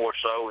 probably more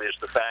so, is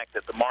the fact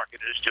that the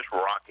market has just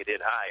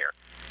rocketed higher.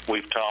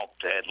 We've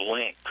talked at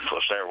length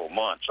for several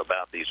months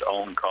about these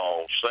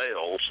on-call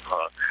sales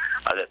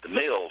that the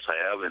mills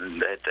have, and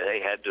that they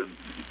had to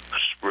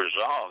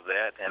resolve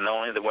that, and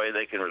only the way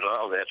they can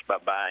resolve that is by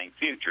buying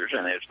futures.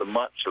 And as the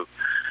months have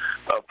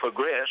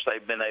progressed,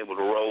 they've been able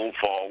to roll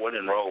forward,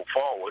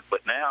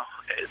 but now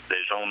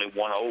there's only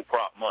one old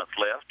crop month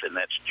left, and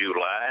that's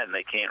July, and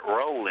they can't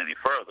roll any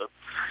further.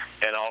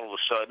 And all of a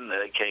sudden,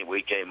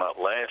 we came up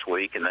last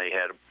week, and they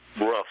had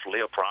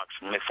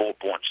approximately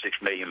 4.6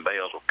 million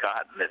bales of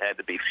cotton that had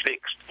to be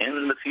fixed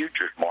in the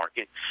futures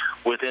market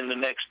within the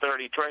next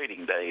 30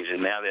 trading days,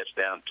 and now that's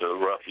down to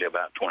roughly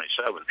about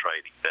 27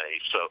 trading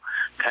days. So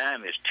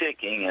time is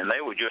ticking, and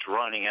they were just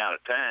running out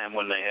of time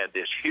when they had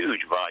this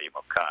huge volume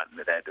of cotton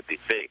that had to be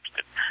fixed.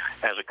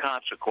 And as a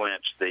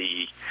consequence,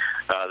 they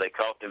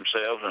caught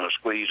themselves in a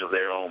squeeze of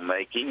their own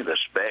making. The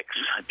specs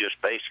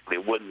just basically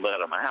wouldn't let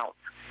them out.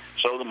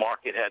 So the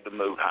market had to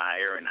move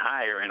higher and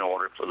higher in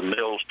order for the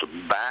mills to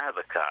buy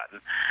the cotton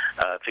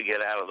to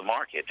get out of the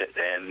market.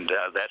 And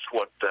that's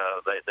what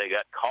they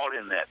got caught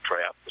in that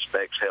trap. The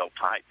specs held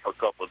tight for a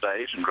couple of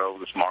days and drove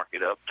this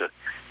market up to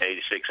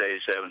 86,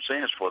 87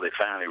 cents before they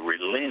finally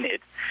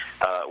relented.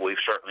 We've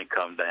certainly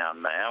come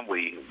down now.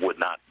 We would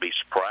not be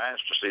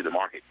surprised to see the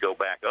market go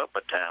back up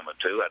a time or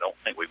two. I don't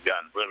think we've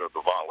gotten rid of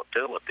the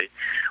volatility.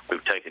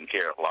 We've taken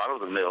care of a lot of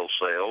the mill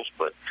sales,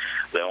 but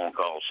the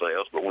on-call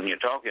sales. But when you're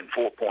talking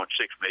 4.6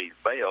 million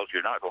bales,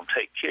 you're not going to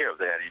take care of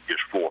that in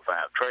just 4 or 5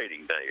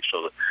 trading days.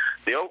 So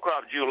the old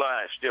crop of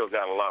July has still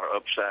got a lot of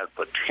upside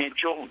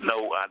potential.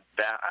 No, I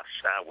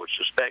would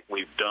suspect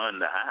we've done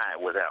the high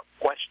without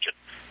question,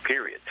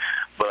 period.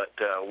 But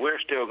we're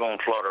still going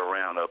to flutter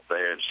around up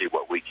there and see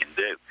what we can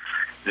do.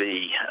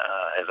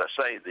 As I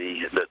say,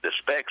 the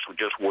specs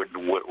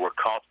were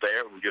caught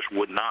there and just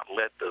would not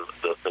let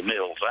the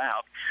mills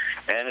out,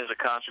 and as a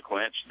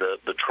consequence,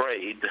 the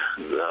trade,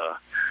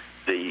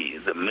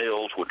 the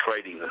mills were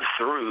trading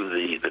through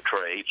the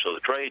trade, so the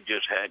trade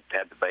just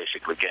had to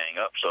basically gang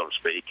up, so to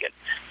speak, and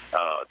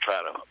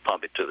try to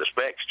pump it to the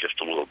specs just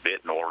a little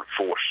bit in order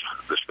to force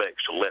the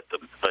specs to let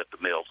the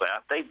mills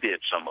out. They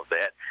did some of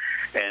that,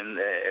 and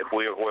if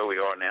we're where we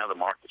are now, the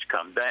market's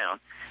come down.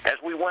 As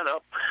we went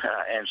up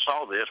and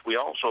saw this, we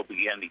also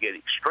began to get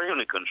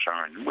extremely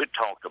concerned, and we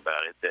talked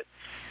about it, that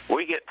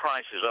we get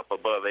prices up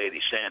above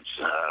 80 cents,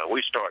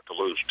 we start to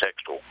lose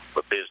textile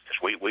business.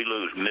 We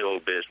lose mill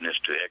business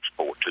to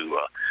export to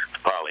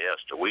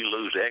polyester. We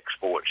lose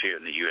exports here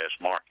in the U.S.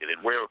 market,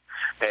 and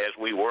whereas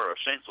we were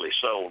essentially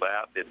sold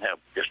out, didn't have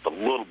just a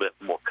little bit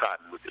more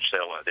cotton we could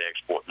sell in the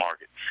export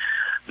market.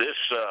 This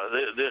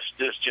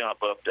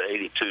jump up to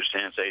 82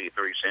 cents,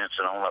 83 cents,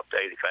 and on up to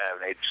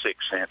 85 and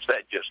 86 cents,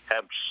 that just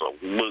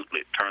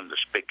absolutely turned the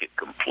spigot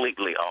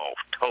completely off,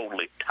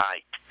 totally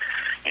tight,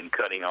 and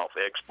cutting off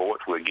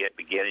exports. We're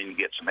beginning to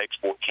get some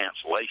export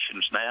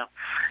cancellations now,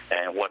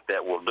 and what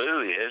that will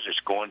do is it's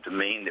going to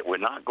mean that we're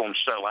not going to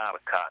sell out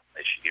of cotton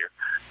this year.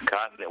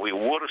 Cotton that we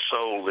would have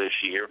sold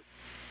this year,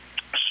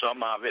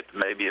 some of it,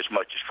 maybe as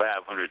much as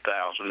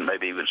 500,000,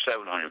 maybe even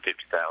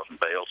 750,000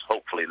 bales,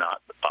 hopefully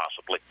not, but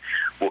possibly,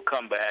 will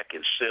come back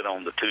and sit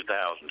on the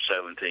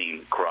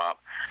 2017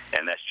 crop,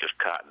 and that's just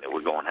cotton that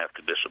we're going to have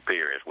to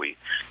disappear as we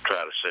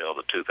try to sell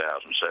the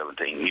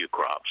 2017 new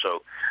crop.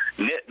 So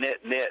net,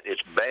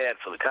 it's bad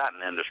for the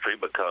cotton industry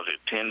because it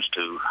tends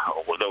to,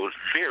 with those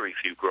very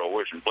few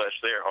growers, and bless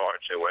their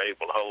hearts, they were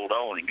able to hold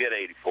on and get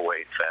 84,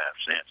 85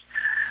 cents.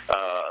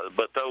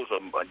 But those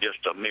are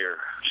just a mere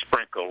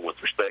sprinkle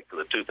with respect to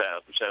the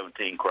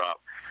 2017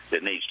 crop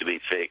that needs to be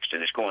fixed,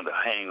 and it's going to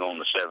hang on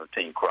the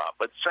 17 crop.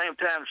 But at the same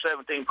time, the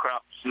 17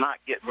 crop is not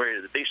getting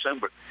ready. The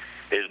December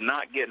is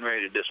not getting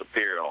ready to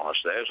disappear on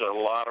us. There's a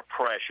lot of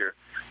pressure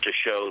to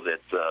show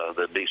that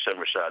the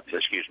December side,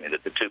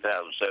 that the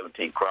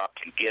 2017 crop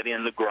can get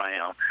in the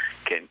ground,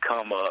 can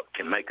come up,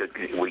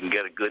 we can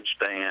get a good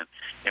stand,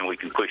 and we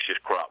can push this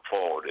crop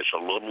forward. It's a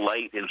little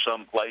late in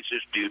some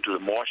places due to the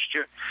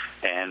moisture,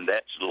 and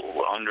that's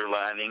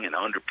underlining and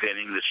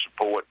underpinning the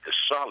support, the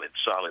solid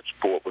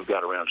support. We've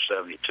got around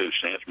 72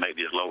 cents,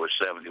 maybe as low as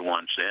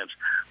 71 cents.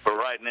 But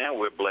right now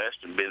we're blessed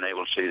and being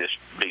able to see this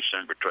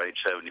December trade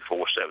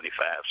 74,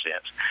 75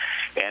 cents.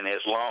 And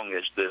as long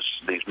as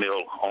these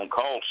mill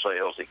on-call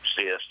sales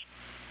exist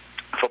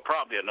for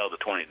probably another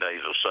 20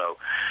 days or so,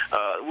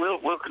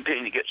 we'll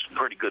continue to get some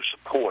pretty good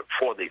support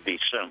for the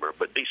December.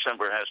 But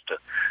December has to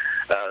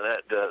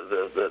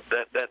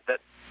that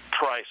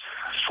price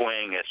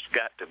swing has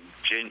got to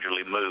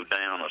gingerly move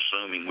down,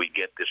 assuming we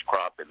get this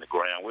crop in the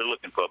ground. We're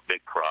looking for a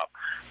big crop,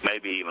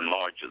 maybe even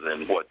larger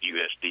than what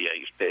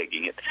USDA is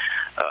pegging it.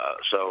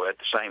 So at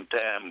the same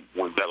time,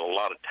 we've got a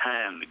lot of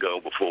time to go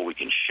before we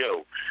can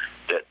show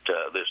that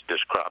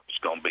this crop is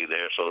going to be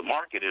there. So the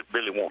market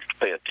really wants to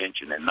pay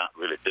attention and not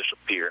really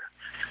disappear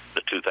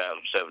the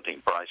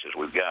 2017 prices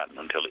we've gotten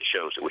until it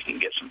shows that we can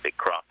get some big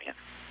crop in.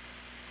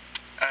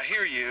 I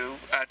hear you.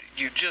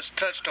 You just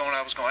touched on,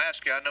 I was going to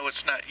ask you, I know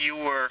it's not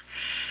your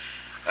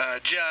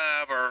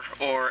job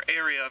or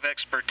area of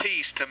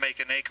expertise to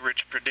make an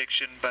acreage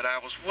prediction, but I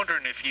was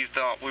wondering if you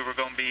thought we were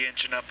going to be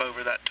inching up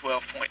over that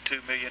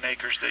 12.2 million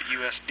acres that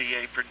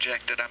USDA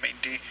projected. I mean,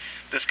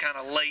 this kind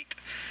of late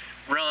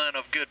run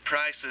of good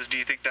prices, do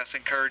you think that's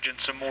encouraging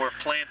some more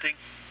planting?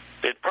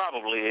 It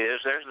probably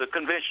is. There's the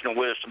conventional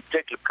wisdom,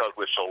 particularly because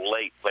we're so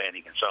late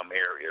planting in some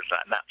areas.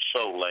 Not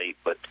so late,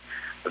 but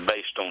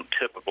based on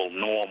typical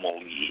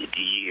normal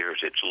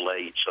years, it's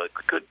late. So it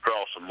could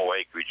draw some more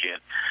acreage in.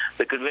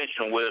 The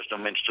conventional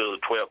wisdom, instead of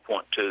the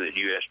 12.2 that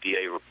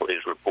USDA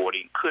is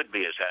reporting, could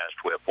be as high as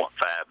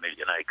 12.5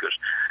 million acres.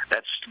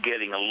 That's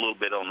getting a little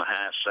bit on the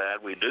high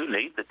side. We do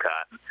need the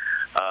cotton.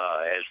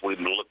 As we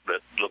look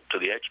to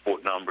the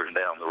export numbers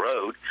down the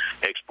road,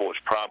 exports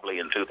probably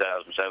in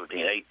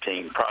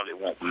 2017-18 probably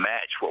won't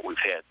match what we've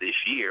had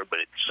this year, but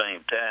at the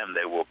same time,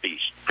 they will be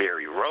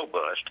very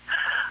robust.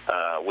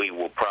 We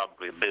will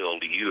probably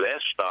build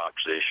U.S.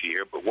 stocks this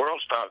year, but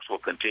world stocks will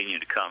continue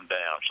to come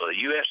down. So the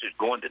U.S. is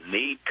going to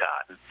need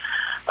cotton,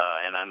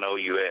 and I know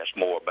you asked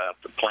more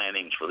about the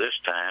plantings for this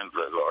time,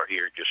 or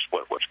here just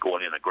what's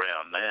going in the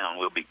ground now, and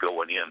we'll be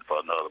going in for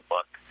another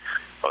month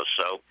or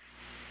so.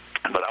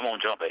 But I'm going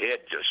to jump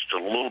ahead just a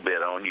little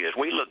bit on you. As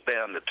we look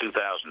down to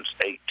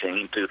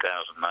 2018,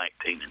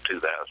 2019, and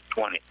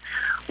 2020,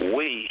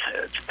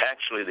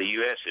 the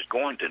U.S. is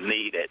going to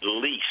need at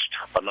least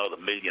another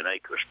 1 million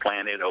acres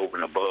planted over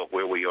and above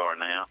where we are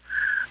now.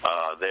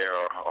 There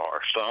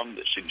are some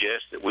that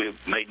suggest that we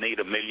may need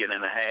 1.5 million,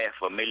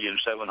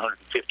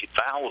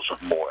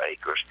 1,750,000 more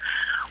acres.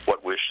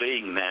 What we're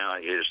seeing now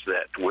is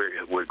that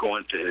we're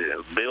going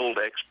to build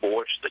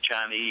exports. The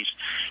Chinese,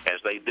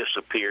 as they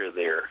disappear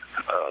their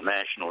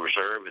national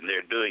reserve, and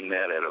they're doing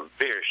that at a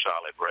very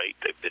solid rate.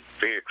 They've been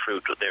very true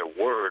to their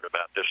word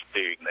about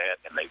disappearing that,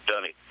 and they've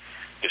done it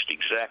just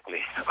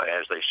exactly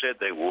as they said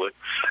they would.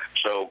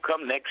 So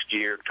come next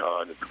year,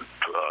 12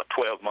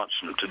 months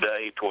from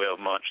today, 12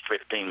 months,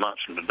 15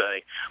 months from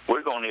today,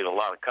 we're going to need a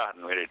lot of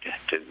cotton ready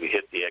to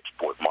hit the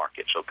export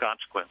market. So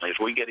consequently, as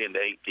we get into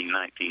 18,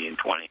 19, and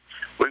 20,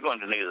 we're going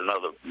to need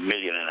another 1.5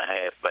 million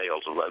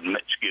bales of,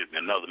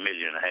 another 1.5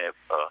 million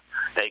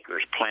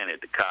acres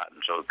planted to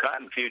cotton. So the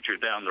cotton future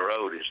down the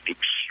road is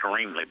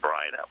extremely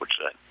bright, I would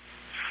say.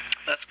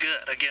 That's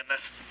good. Again,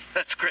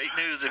 that's great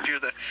news if you're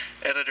the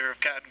editor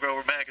of Cotton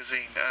Grower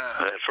Magazine.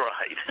 That's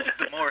right.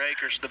 The more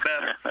acres, the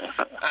better.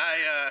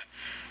 I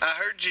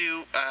heard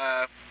you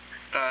a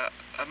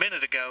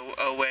minute ago,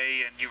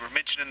 OA, and you were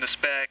mentioning the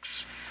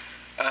specs.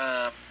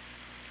 To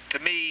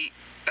me,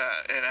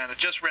 and I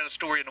just read a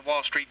story in the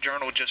Wall Street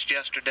Journal just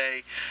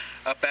yesterday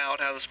about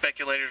how the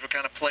speculators were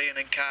kind of playing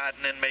in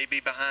cotton and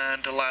maybe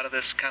behind a lot of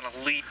this kind of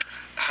leap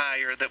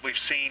higher that we've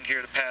seen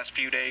here the past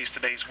few days.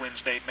 Today's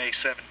Wednesday, May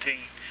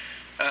 17th.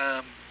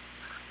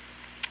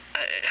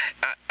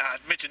 I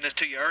mentioned this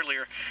to you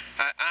earlier.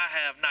 I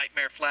have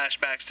nightmare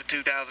flashbacks to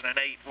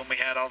 2008 when we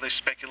had all this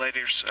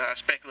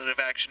speculative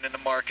action in the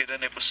market,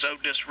 and it was so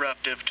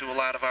disruptive to a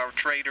lot of our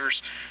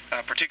traders,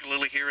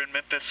 particularly here in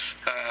Memphis.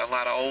 A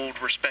lot of old,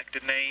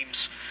 respected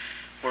names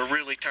were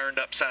really turned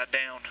upside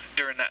down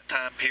during that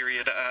time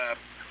period.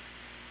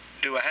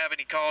 Do I have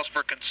any cause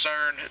for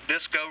concern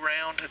this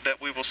go-round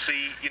that we will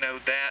see,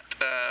 that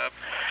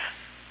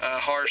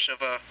harsh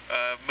of a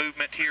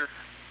movement here?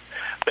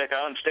 Beck,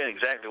 I understand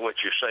exactly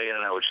what you're saying,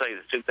 and I would say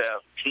that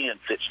 2010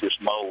 fits this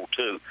mold,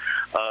 too,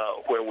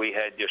 where we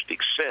had just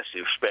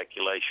excessive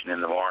speculation in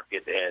the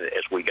market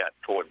as we got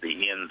toward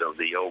the end of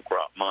the old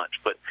crop months.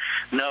 But,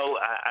 no,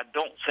 I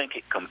don't think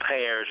it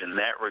compares in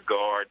that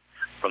regard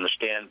from the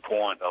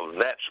standpoint of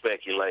that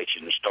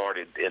speculation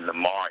started in the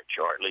March,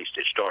 or at least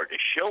it started to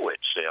show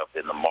itself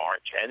in the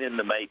March and in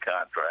the May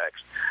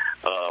contracts,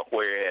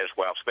 whereas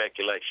while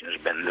speculation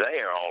has been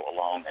there all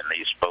along in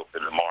these, both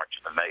in the March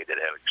and the May that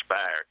have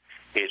expired,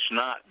 it's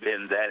not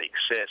been that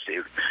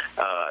excessive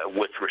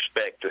with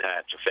respect to how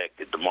it's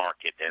affected the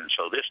market. And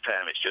so this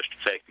time it's just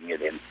affecting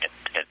it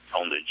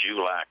on the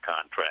July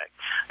contract.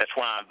 That's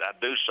why I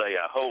do say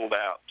I hold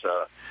out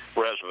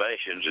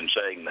reservations in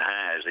saying the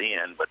high is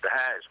in, but the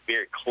high is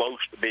very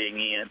close to being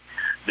in.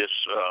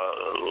 This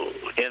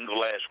end of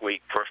last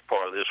week, first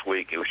part of this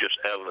week, it was just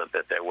evident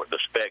that the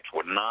specs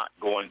were not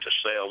going to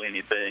sell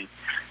anything.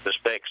 The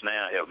specs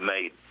now have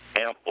made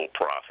ample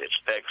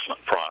profits,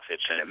 excellent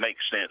profits, and it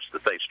makes sense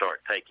that they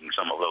start taking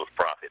some of those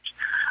profits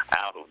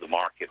out of the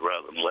market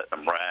rather than let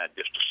them ride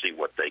just to see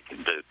what they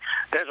can do.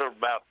 There's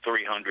about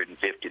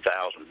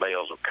 350,000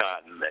 bales of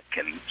cotton that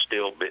can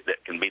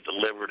be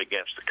delivered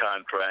against the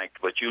contract,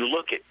 but you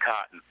look at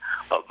cotton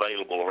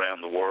available around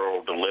the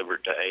world,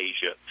 delivered to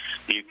Asia.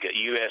 You get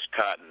U.S.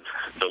 cotton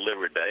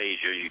delivered to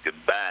Asia. You can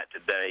buy it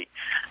today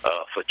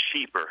for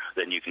cheaper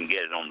than you can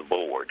get it on the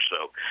board.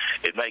 So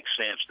it makes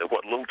sense that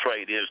what little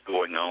trade is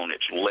going on,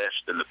 it's less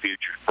than the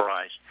futures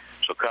price.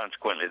 So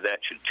consequently,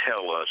 that should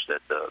tell us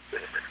that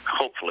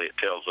hopefully it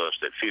tells us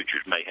that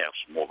futures may have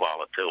some more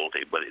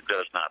volatility, but it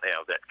does not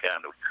have that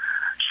kind of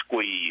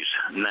squeeze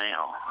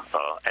now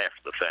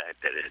after the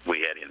fact that we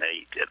had in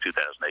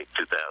 2008,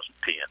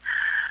 2010.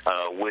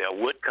 I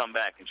would come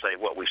back and say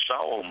what we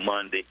saw on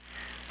Monday,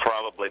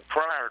 probably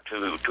prior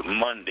to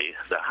Monday,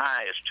 the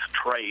highest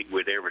trade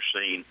we'd ever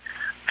seen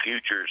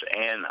futures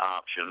and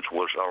options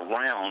was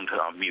around,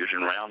 I'm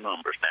using round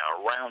numbers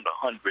now, around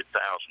 100,000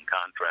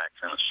 contracts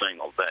in a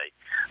single day.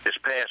 This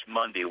past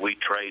Monday, we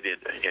traded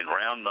in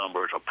round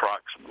numbers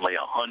approximately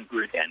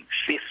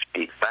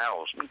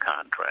 150,000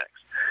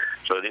 contracts.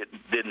 So it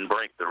didn't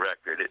break the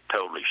record. It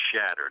totally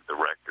shattered the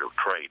record of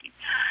trading.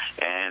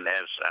 And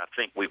as I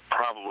think we've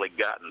probably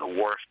gotten the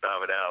worst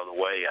of it out of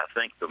the way, I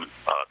think the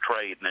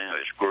trade now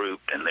is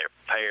grouped and they're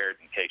prepared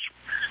in case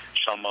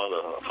some other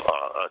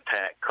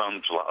attack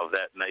comes of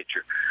that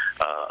nature.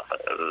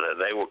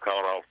 They were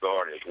caught off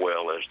guard as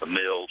well as the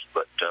mills,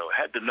 but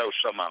had to know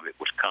some of it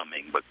was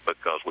coming. But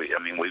because we've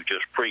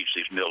just preached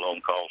these mill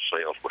on-call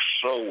sales were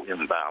so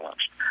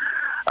imbalanced.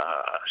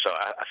 So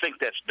I think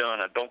that's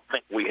done. I don't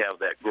think we have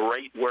that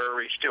great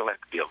worry. Still have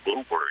to be a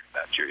little worried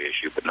about your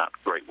issue, but not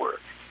great worry.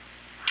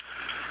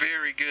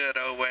 Very good,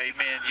 Oway.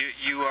 Man,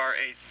 you are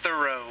a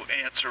thorough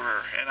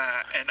answerer, and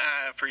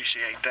I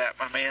appreciate that,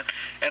 my man.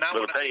 And I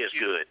the want to pay is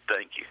good.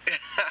 Thank you.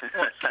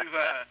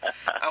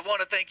 I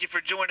want to thank you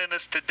for joining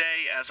us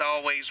today. As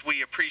always,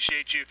 we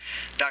appreciate you,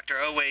 Dr.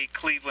 Oway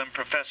Cleveland,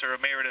 Professor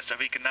Emeritus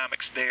of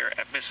Economics there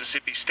at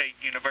Mississippi State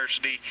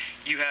University.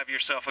 You have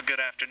yourself a good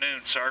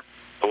afternoon, sir.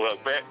 Well,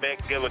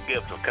 Beck, give a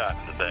gift of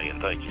cotton today,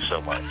 and thank you so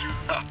much.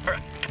 All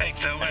right.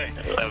 Thanks, Oway.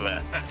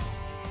 Bye-bye.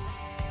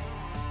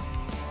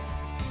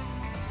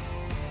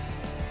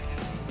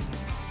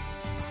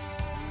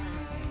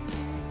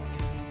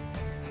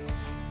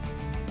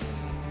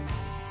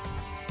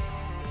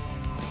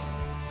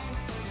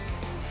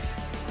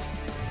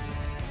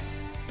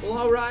 Well,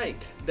 all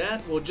right.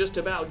 That will just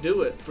about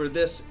do it for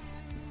this,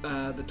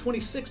 the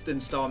 26th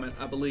installment,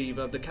 I believe,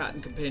 of the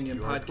Cotton Companion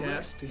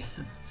podcast.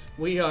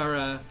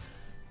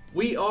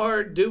 We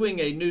are doing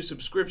a new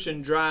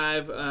subscription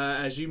drive,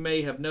 as you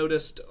may have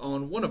noticed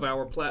on one of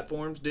our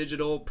platforms,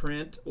 digital,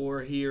 print,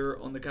 or here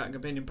on the Cotton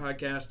Companion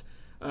podcast.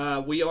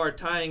 We are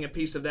tying a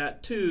piece of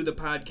that to the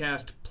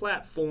podcast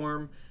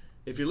platform.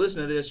 If you're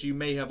listening to this, you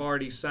may have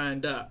already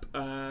signed up.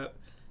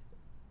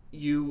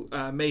 You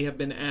may have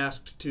been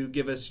asked to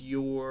give us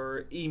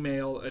your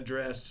email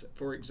address,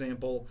 for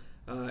example,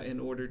 in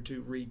order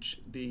to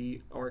reach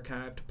the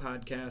archived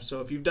podcast.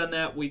 So if you've done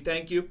that, we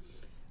thank you.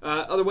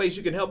 Other ways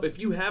you can help: if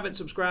you haven't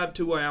subscribed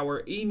to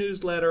our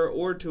e-newsletter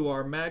or to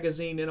our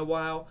magazine in a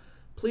while,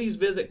 please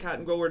visit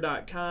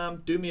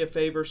cottongrower.com. Do me a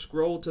favor,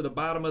 scroll to the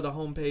bottom of the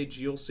homepage.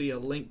 You'll see a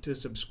link to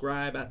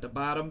subscribe at the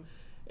bottom.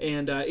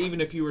 And even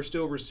if you are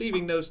still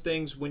receiving those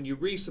things, when you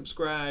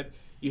resubscribe,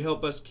 you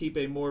help us keep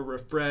a more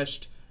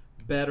refreshed,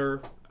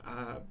 better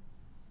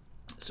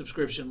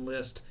subscription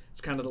list.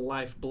 It's kind of the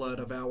lifeblood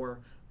of our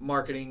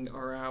marketing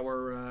or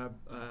our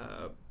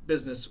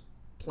business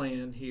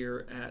plan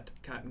here at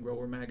Cotton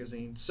Grower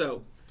Magazine.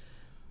 So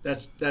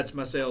that's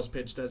my sales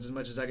pitch. That's as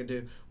much as I can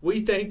do.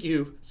 We thank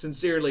you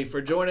sincerely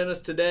for joining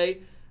us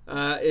today.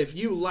 If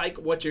you like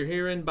what you're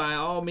hearing, by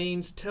all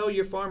means, tell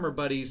your farmer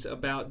buddies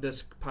about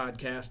this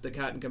podcast, the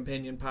Cotton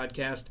Companion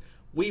podcast.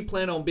 We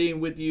plan on being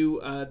with you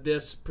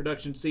this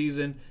production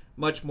season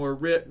much more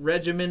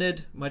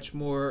regimented, much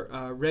more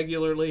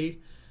regularly.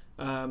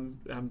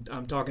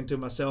 I'm talking to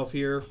myself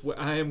here.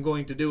 I am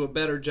going to do a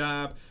better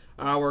job.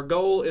 Our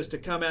goal is to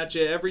come at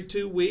you every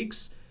 2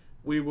 weeks.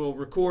 We will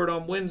record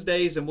on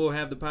Wednesdays, and we'll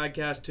have the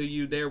podcast to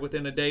you there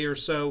within a day or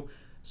so.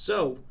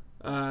 So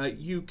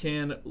you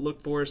can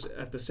look for us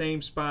at the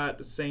same spot, at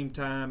the same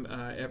time,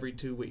 every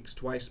 2 weeks,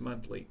 twice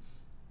monthly.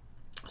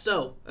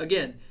 So,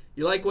 again,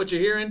 you like what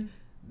you're hearing?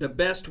 The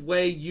best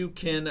way you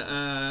can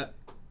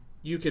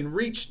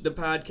reach the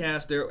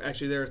podcast,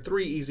 there are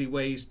 3 easy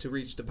ways to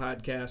reach the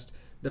podcast.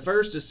 The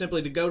first is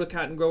simply to go to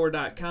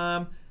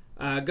cottongrower.com,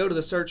 go to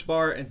the search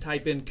bar and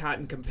type in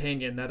Cotton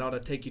Companion. That ought to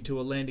take you to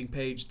a landing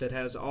page that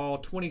has all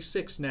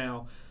 26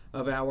 now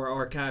of our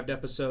archived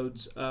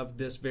episodes of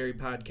this very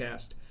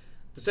podcast.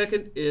 The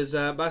second is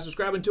by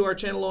subscribing to our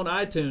channel on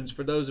iTunes.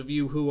 For those of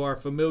you who are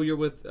familiar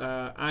with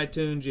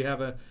iTunes, you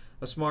have a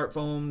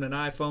smartphone, an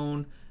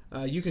iPhone,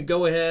 you can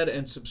go ahead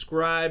and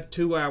subscribe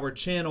to our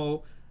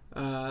channel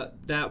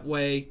that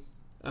way.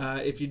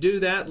 If you do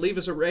that, leave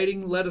us a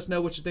rating. Let us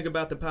know what you think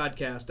about the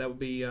podcast. That would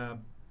be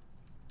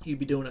you'd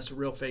be doing us a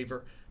real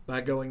favor by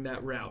going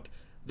that route.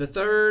 The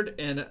third,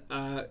 and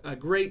a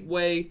great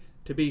way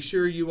to be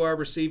sure you are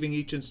receiving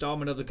each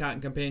installment of the Cotton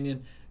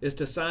Companion, is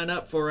to sign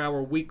up for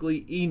our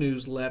weekly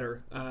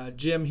e-newsletter.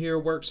 Jim here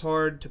works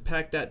hard to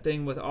pack that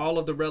thing with all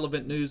of the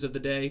relevant news of the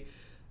day,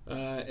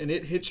 and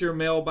it hits your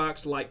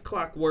mailbox like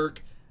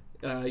clockwork.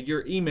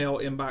 Your email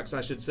inbox,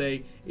 I should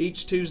say,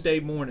 each Tuesday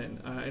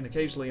morning, and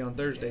occasionally on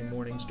Thursday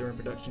mornings during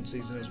production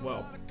season as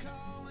well.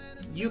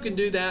 You can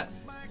do that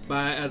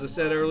by, as I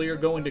said earlier,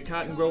 going to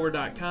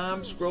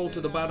cottongrower.com, scroll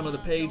to the bottom of the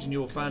page, and you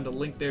will find a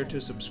link there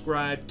to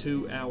subscribe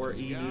to our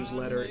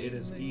e-newsletter. It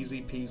is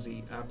easy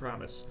peasy, I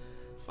promise.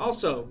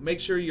 Also,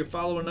 make sure you're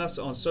following us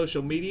on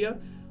social media.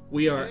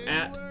 We are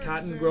at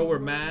Cotton Grower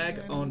Mag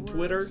on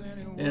Twitter,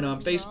 and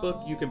on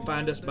Facebook you can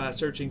find us by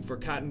searching for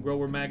Cotton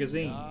Grower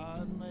Magazine.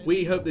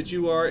 We hope that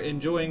you are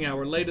enjoying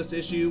our latest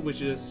issue,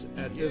 which is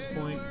at this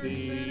point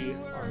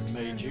Our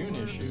May-June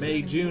issue.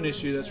 May-June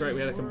issue. That's right, we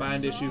had a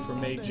combined issue for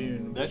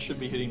May-June. That should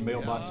be hitting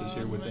mailboxes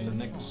here within the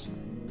next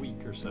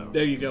week or so.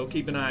 There you go.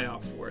 Keep an eye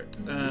out for it.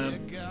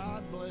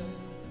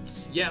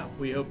 Yeah,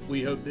 we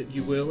hope that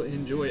you will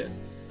enjoy it.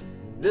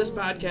 This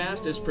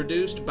podcast is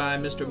produced by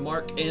Mr.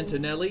 Mark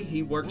Antonelli.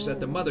 He works at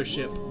the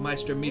mothership,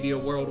 Meister Media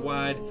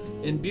Worldwide,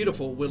 in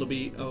beautiful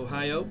Willoughby,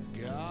 Ohio.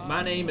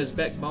 My name is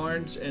Beck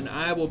Barnes, and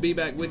I will be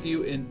back with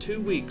you in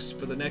 2 weeks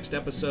for the next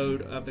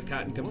episode of the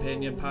Cotton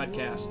Companion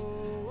podcast.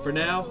 For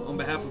now, on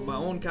behalf of my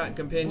own Cotton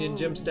Companion,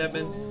 Jim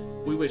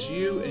Stedman, we wish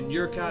you and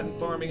your cotton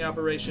farming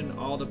operation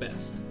all the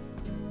best.